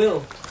 I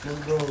will.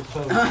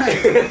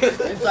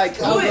 It's like,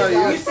 oh, Lewis, no, you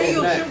you're say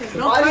you'll saying shoot that. me.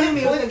 Don't threaten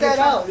me with the Point good that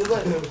time. out. You're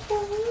like,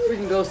 We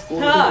can go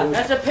school. Ha!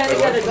 That's a Panic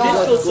at a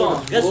Disco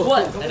song. Guess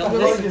what? I don't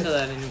listen to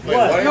that anymore. Wait,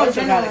 what? what? No, No,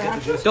 dramatic.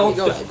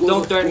 genuinely,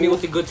 Don't threaten me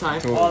with a good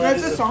time. Oh, that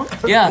That's is a song.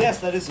 Yeah. Yes,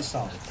 that is a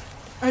song.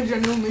 I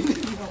genuinely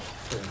didn't know.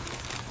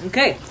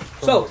 Okay.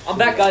 So I'm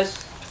back,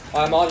 guys.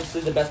 I'm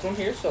obviously the best one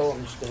here, so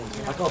I'm just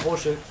gonna. I call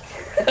bullshit.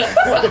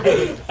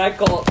 I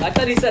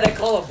thought he said I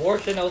call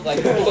abortion. I was like,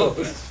 whoa.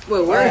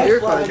 Wait, where's your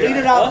card? Read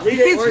it out. Read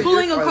it. He's Where's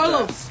pulling a your card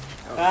Carlos.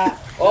 Ah,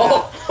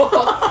 Oh.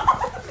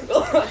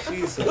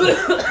 Jesus.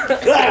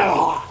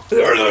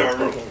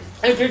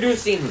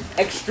 Introducing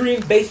extreme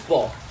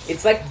baseball.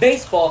 It's like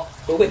baseball,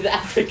 but with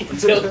African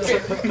children.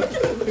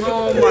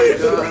 Oh my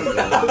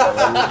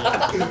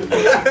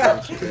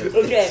God.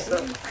 Okay.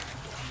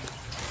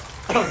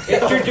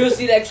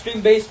 Introducing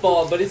extreme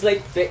baseball, but it's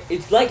like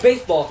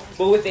baseball,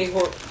 but with a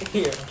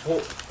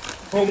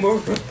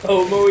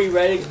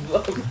homoerotic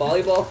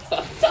volleyball.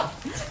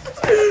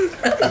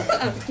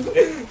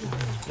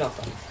 Not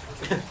funny.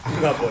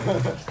 Not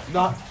funny.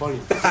 Not funny.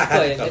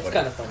 It's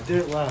kind of funny.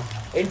 Didn't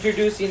laugh.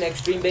 Introducing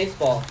extreme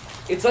baseball.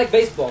 It's like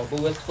baseball, but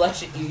with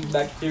flesh-eating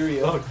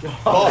bacteria. Oh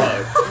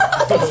god.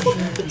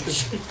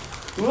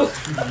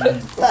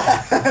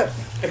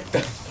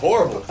 That's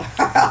horrible.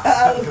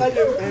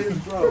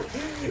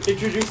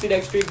 Introducing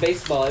extreme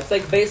baseball. It's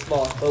like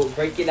baseball, but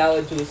break it out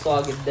into a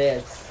song and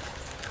dance.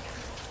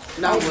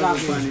 That was not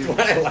funny.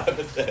 Why I laugh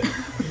at that?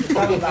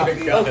 Oh my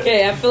god.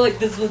 Okay, I feel like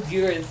this was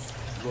yours.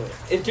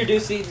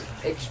 Introducing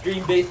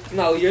extreme base.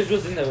 No, yours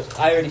was in the.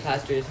 I already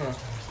passed yours, huh?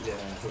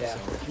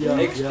 Yeah.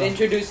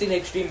 Introducing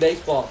extreme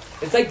baseball.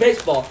 It's like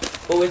baseball,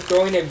 but with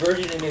throwing a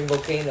version in a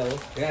volcano.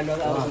 Yeah, I know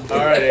that was a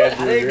Alright,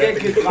 Andrew. I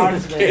didn't get good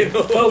cards, man.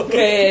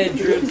 Okay,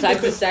 Andrew, time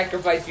to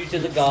sacrifice you to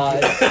the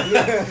gods.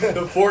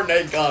 The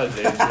Fortnite gods,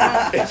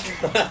 Andrew. It's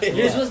fine.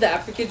 Yours was the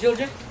African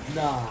children?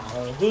 Nah.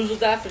 Whose was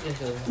the African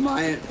children?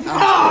 Mine.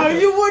 Oh,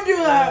 you would do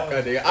that.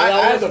 God dang it. Well, I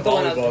that had was the the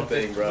one I was volleyball gonna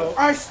thing, bro.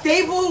 Our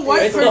stable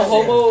white It's the person.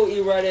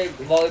 homoerotic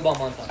volleyball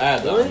montage. I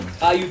had that Really? one.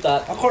 How you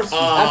thought? Of course.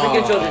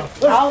 African children.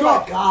 Oh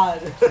my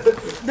god.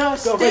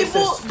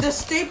 The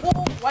staple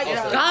white Oh,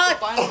 person. God!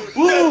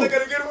 Yes, I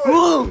got a good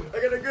one. I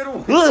got a good one.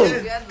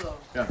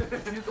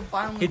 You can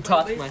finally He play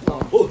tossed my baseball.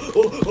 phone.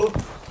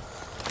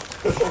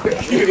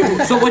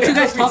 So what you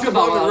guys talk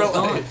about while I was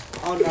gone?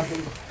 Oh,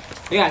 nothing.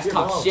 You guys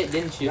talk shit,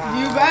 didn't you?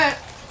 You bet.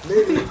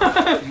 Maybe.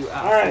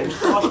 Alright.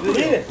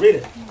 Read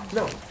it.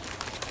 No.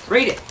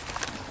 Rate it.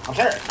 I'm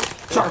sorry.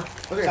 Sir.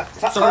 Okay.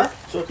 Sir.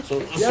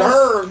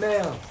 Sir.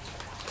 Ma'am.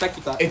 Check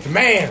your thought. It's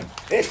man.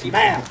 It's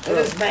ma'am. It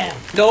is ma'am.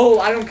 No,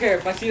 I don't care.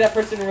 If I see that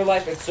person in real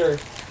life, it's sir.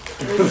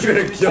 Who's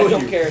gonna I kill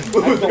don't you? care. Who's I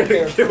don't gonna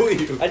care. kill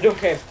you? I don't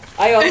care.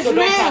 I also It's don't.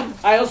 ma'am.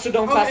 I also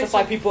don't Okay,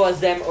 classify so- people as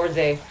them or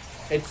they.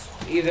 It's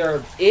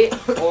either it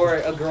or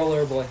a girl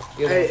or a boy.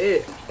 You know?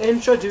 Hey,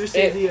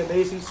 Introducing It- the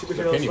amazing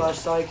superhero Opinion. slash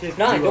sidekick.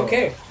 No, I duo. don't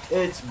care.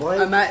 It's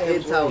blank. I'm at and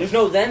its blank. There's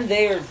no them,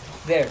 they, or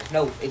there.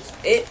 No, it's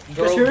it,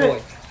 girl, Just hear it.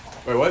 boy.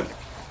 Wait, what?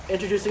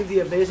 Introducing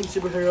the amazing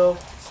superhero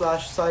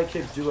slash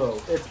sidekick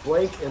duo. It's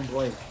blank and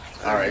blank.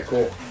 Alright,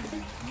 cool.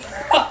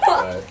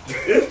 Alright.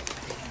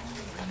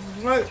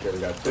 Okay, we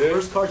got this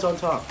First card's on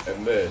top.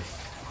 and this.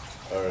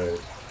 Alright.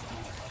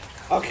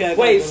 Okay.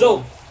 Wait,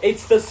 so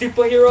it's the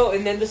superhero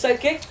and then the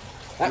sidekick?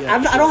 I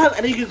don't have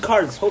any good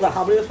cards. Hold on.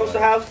 How many am I supposed to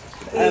have?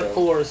 I have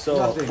 4, so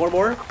Nothing. 4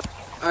 more?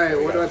 alright,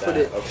 where do I put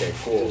it? Okay,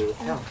 cool.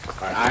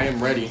 Alright, I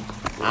am ready.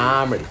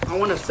 I'm ready. I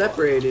want to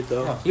separate it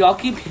though. Y'all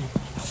keep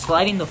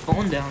sliding the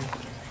phone down.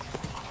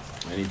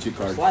 I need 2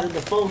 cards. Sliding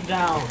the phone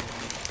down.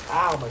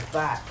 Ow, my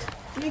back.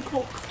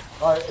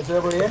 Alright, is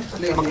everybody in?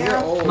 Nathan,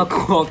 you're old.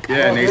 McCook.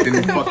 Yeah, Nathan,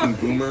 you fucking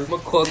boomer.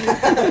 McCook.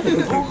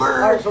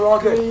 Alright, so we're all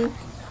good.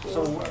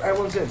 So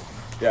everyone's in.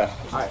 Yeah.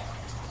 I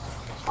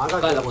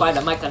got good Fight ones.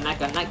 a Mike.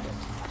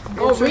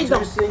 Oh, read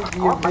them.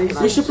 Introducing the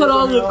amazing We should put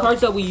all the superhero-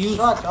 cards that we use.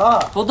 Shut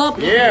up. Hold up.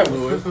 Yeah,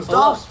 Lewis.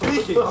 Stop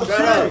speaking. I'm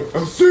serious.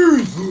 I'm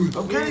serious, Lewis.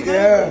 I'm getting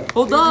it.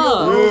 Hold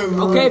up.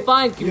 Okay,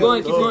 fine. Keep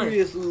going. Keep going.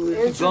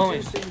 going.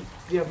 Introducing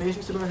the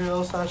amazing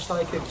superhero slash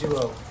sidekick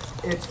duo.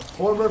 It's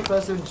former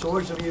President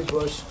George W.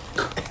 Bush.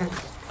 What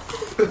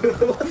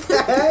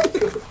the heck?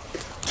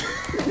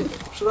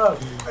 Shut up.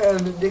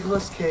 And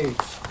Nicolas Cage.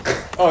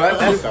 Oh,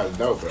 that sounds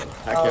dope, bro.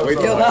 I can't wait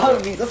to Yo, watch that that.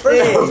 would be The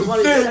first one was sick.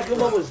 funny. The second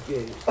one was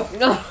gay.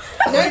 No.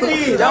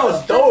 That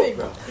was dope,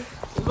 bro.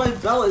 My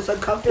belly is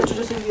uncomfortable.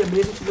 Introducing the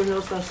amazing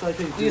superhero slash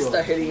sidekick You duo.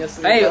 start hitting us.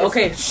 in the Hey, face.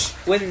 okay. Shh.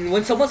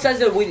 When someone says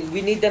that, we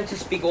need them to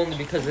speak only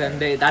because then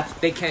they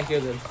can't hear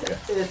them.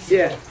 It's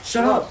Yeah.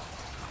 Shut up.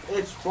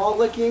 It's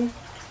frolicking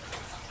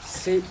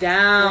Sit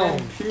down,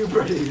 and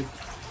puberty.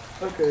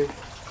 Okay.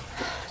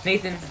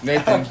 Nathan.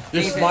 Nathan,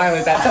 you're Nathan. smiling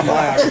at that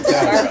smile. I can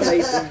tell, bro.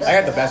 Nathan. I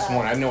got the best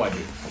one. I know I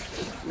do.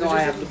 No, I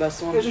have the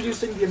best one.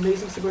 Introducing the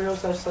amazing superhero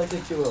slash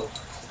sidekick duo.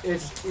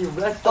 It's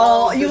erectile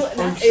Oh, you that's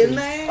dysfunction in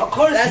there? Of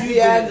course That's you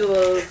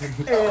D'Angelo's. and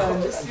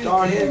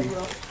Gandhi.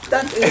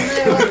 That's in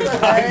there. What the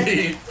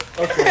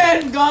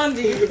heck? And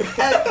Gandhi.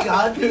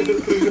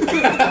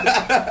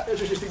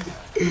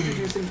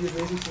 Introducing the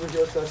amazing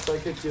superhero slash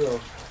sidekick duo.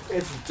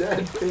 It's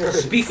dead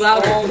parents. Speak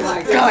louder. Oh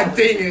my god. God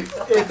dang it.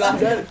 It's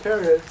dead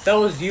parents That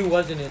was you,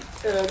 wasn't it?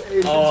 and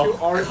Asians Oh,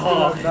 who aren't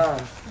God. good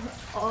at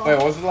math. Wait,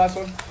 what was the last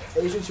one?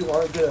 Asians who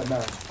aren't good at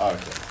math. Oh,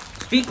 okay.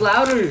 Speak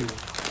louder.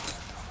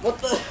 What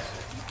the?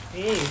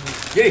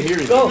 Get it here.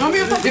 Go. You want me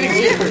to fucking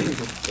read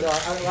it?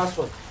 Last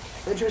one.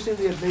 Introducing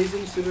the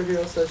amazing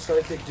superhero slash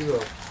sidekick duo.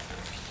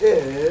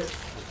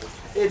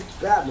 It's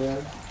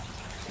Batman.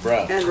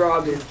 Bro. And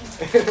Robin.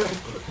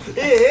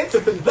 It's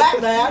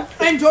Batman.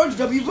 And George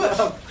W. Bush.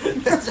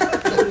 And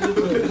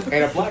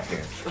a black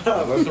man.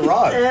 What's the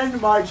rod?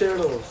 And my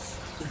genitals.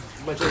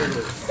 My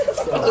genitals.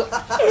 So,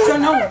 So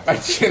no. My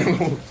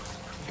genitals.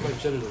 my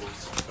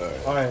genitals.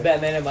 Alright. Alright,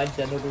 Batman and my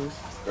genitals.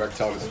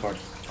 Erectile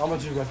dysfunction. I'm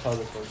gonna do reptile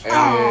first. Hey,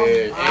 Oh,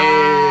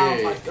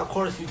 hey. my, of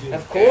course you do.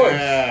 Of course. I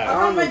Yeah.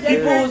 thought my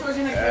dead parents was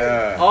in a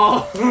Yeah.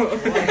 Oh.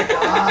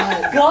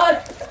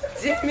 God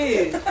damn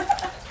it.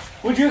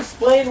 Would you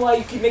explain why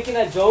you keep making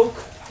that joke?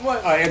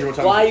 What? All right, Andrew, what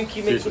time? Why is you it?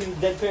 keep making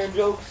Seriously. dead parent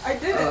jokes? I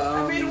did it.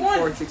 I made one.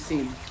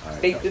 4:16. All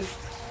right, Fake got this.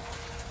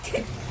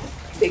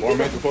 it. 4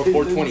 minutes before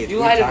 4:20. It's You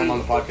weed lied to time me. on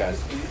the podcast.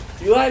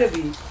 You lied to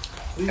me.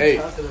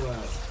 Hey,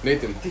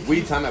 Nathan,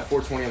 weed time at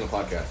 4:20 on the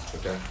podcast.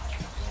 Okay.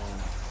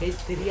 Hey,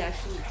 did he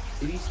actually?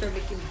 Did he start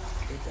making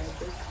dead parent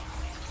jokes?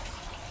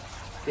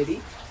 Did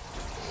he?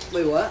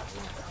 Wait, what?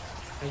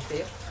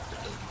 Isaiah?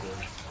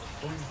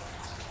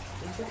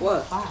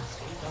 What?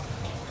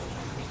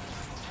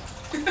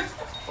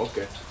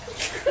 Okay.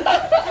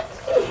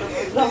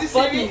 Not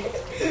funny.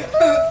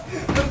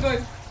 I'm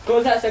going. Go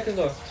to that second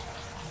door.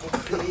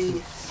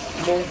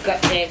 Monka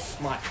es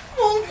smart.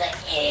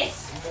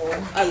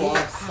 I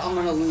lost. I'm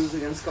gonna lose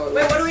against Carlos.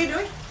 Wait, what are we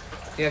doing?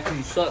 Yeah, 'cause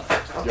you suck.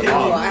 Your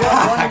Oh, mom. I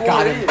have one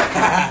got more him. in.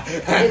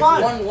 It's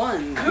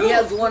 1-1. He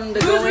has one to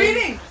Who's go in,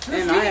 reading?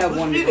 and I have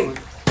one to go in.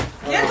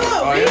 Angelo,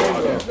 Oh, read. yeah,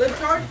 okay. The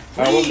card.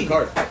 Alright, what's the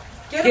card?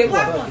 Get a Get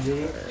black one. one.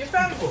 You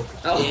found one.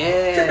 Oh.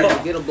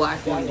 Yeah, get a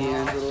black one,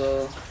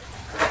 D'Angelo.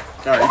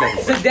 Alright, you got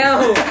it. Sit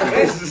down.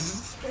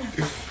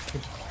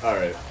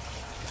 Alright.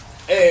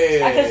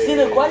 Hey. I can see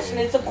the question.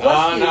 It's a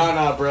question.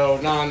 Nah, bro.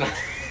 Nah.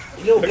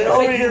 Yo, get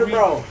over here,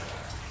 bro.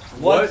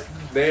 What's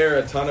there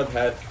a ton of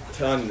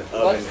What's in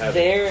heaven?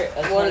 there?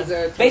 What is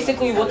there?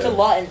 Basically, what's a Yeah.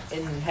 lot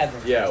in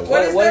heaven? Yeah.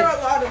 What is what- there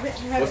a lot of it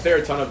in heaven? What's there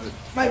a ton of?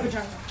 My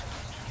vagina.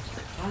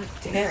 God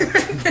damn. Oh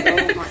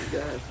my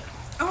god.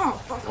 Oh,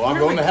 fuck. Well, I'm Where are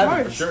going my to heaven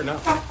cards? for sure now.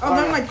 Fuck, I'll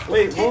learn my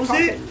Wait, what was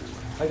tape it?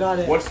 I got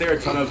it. What's there a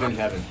ton of in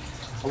heaven?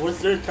 What's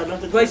there? Turn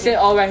up the Place it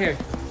all right here.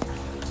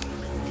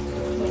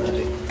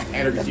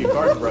 Andrew can see your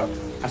cards, bro.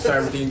 I saw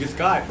everything in the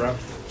sky, bro.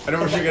 I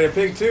know we should get a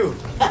pig too.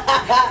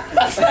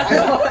 I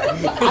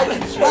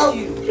can smell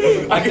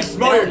you. I can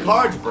smell your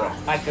cards, bro.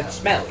 I can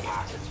smell it.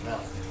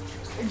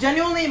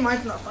 Genuinely,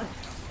 mine's not funny.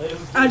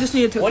 I just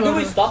need to When do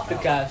photo. we stop the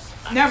cast?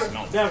 Never.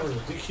 Never.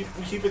 We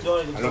keep it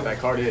going. I know what that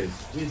card is.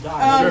 We Are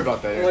die. you sure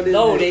about that? What is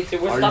No, it?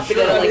 Nathan, we're Are you stopping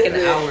sure? it at like an What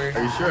is it? hour.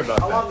 Are you sure about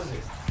How long that? is it?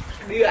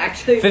 Do you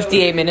actually?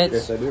 58 minutes.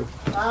 Yes, I do.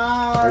 Are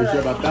Are you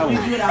sure about that one?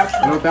 I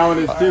know what that one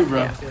is too,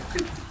 bro.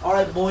 All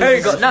right, boys. Here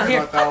you go. Not Sure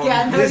here. about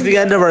that one. This is the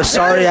end of our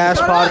sorry ass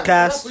Shut up.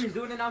 podcast. Please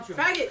do an outro.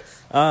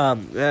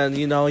 Faggots. And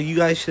you know, you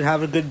guys should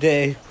have a good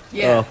day.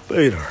 Yeah.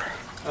 Later.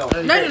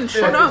 Nathan,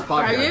 shut up,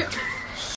 Podcast. faggot.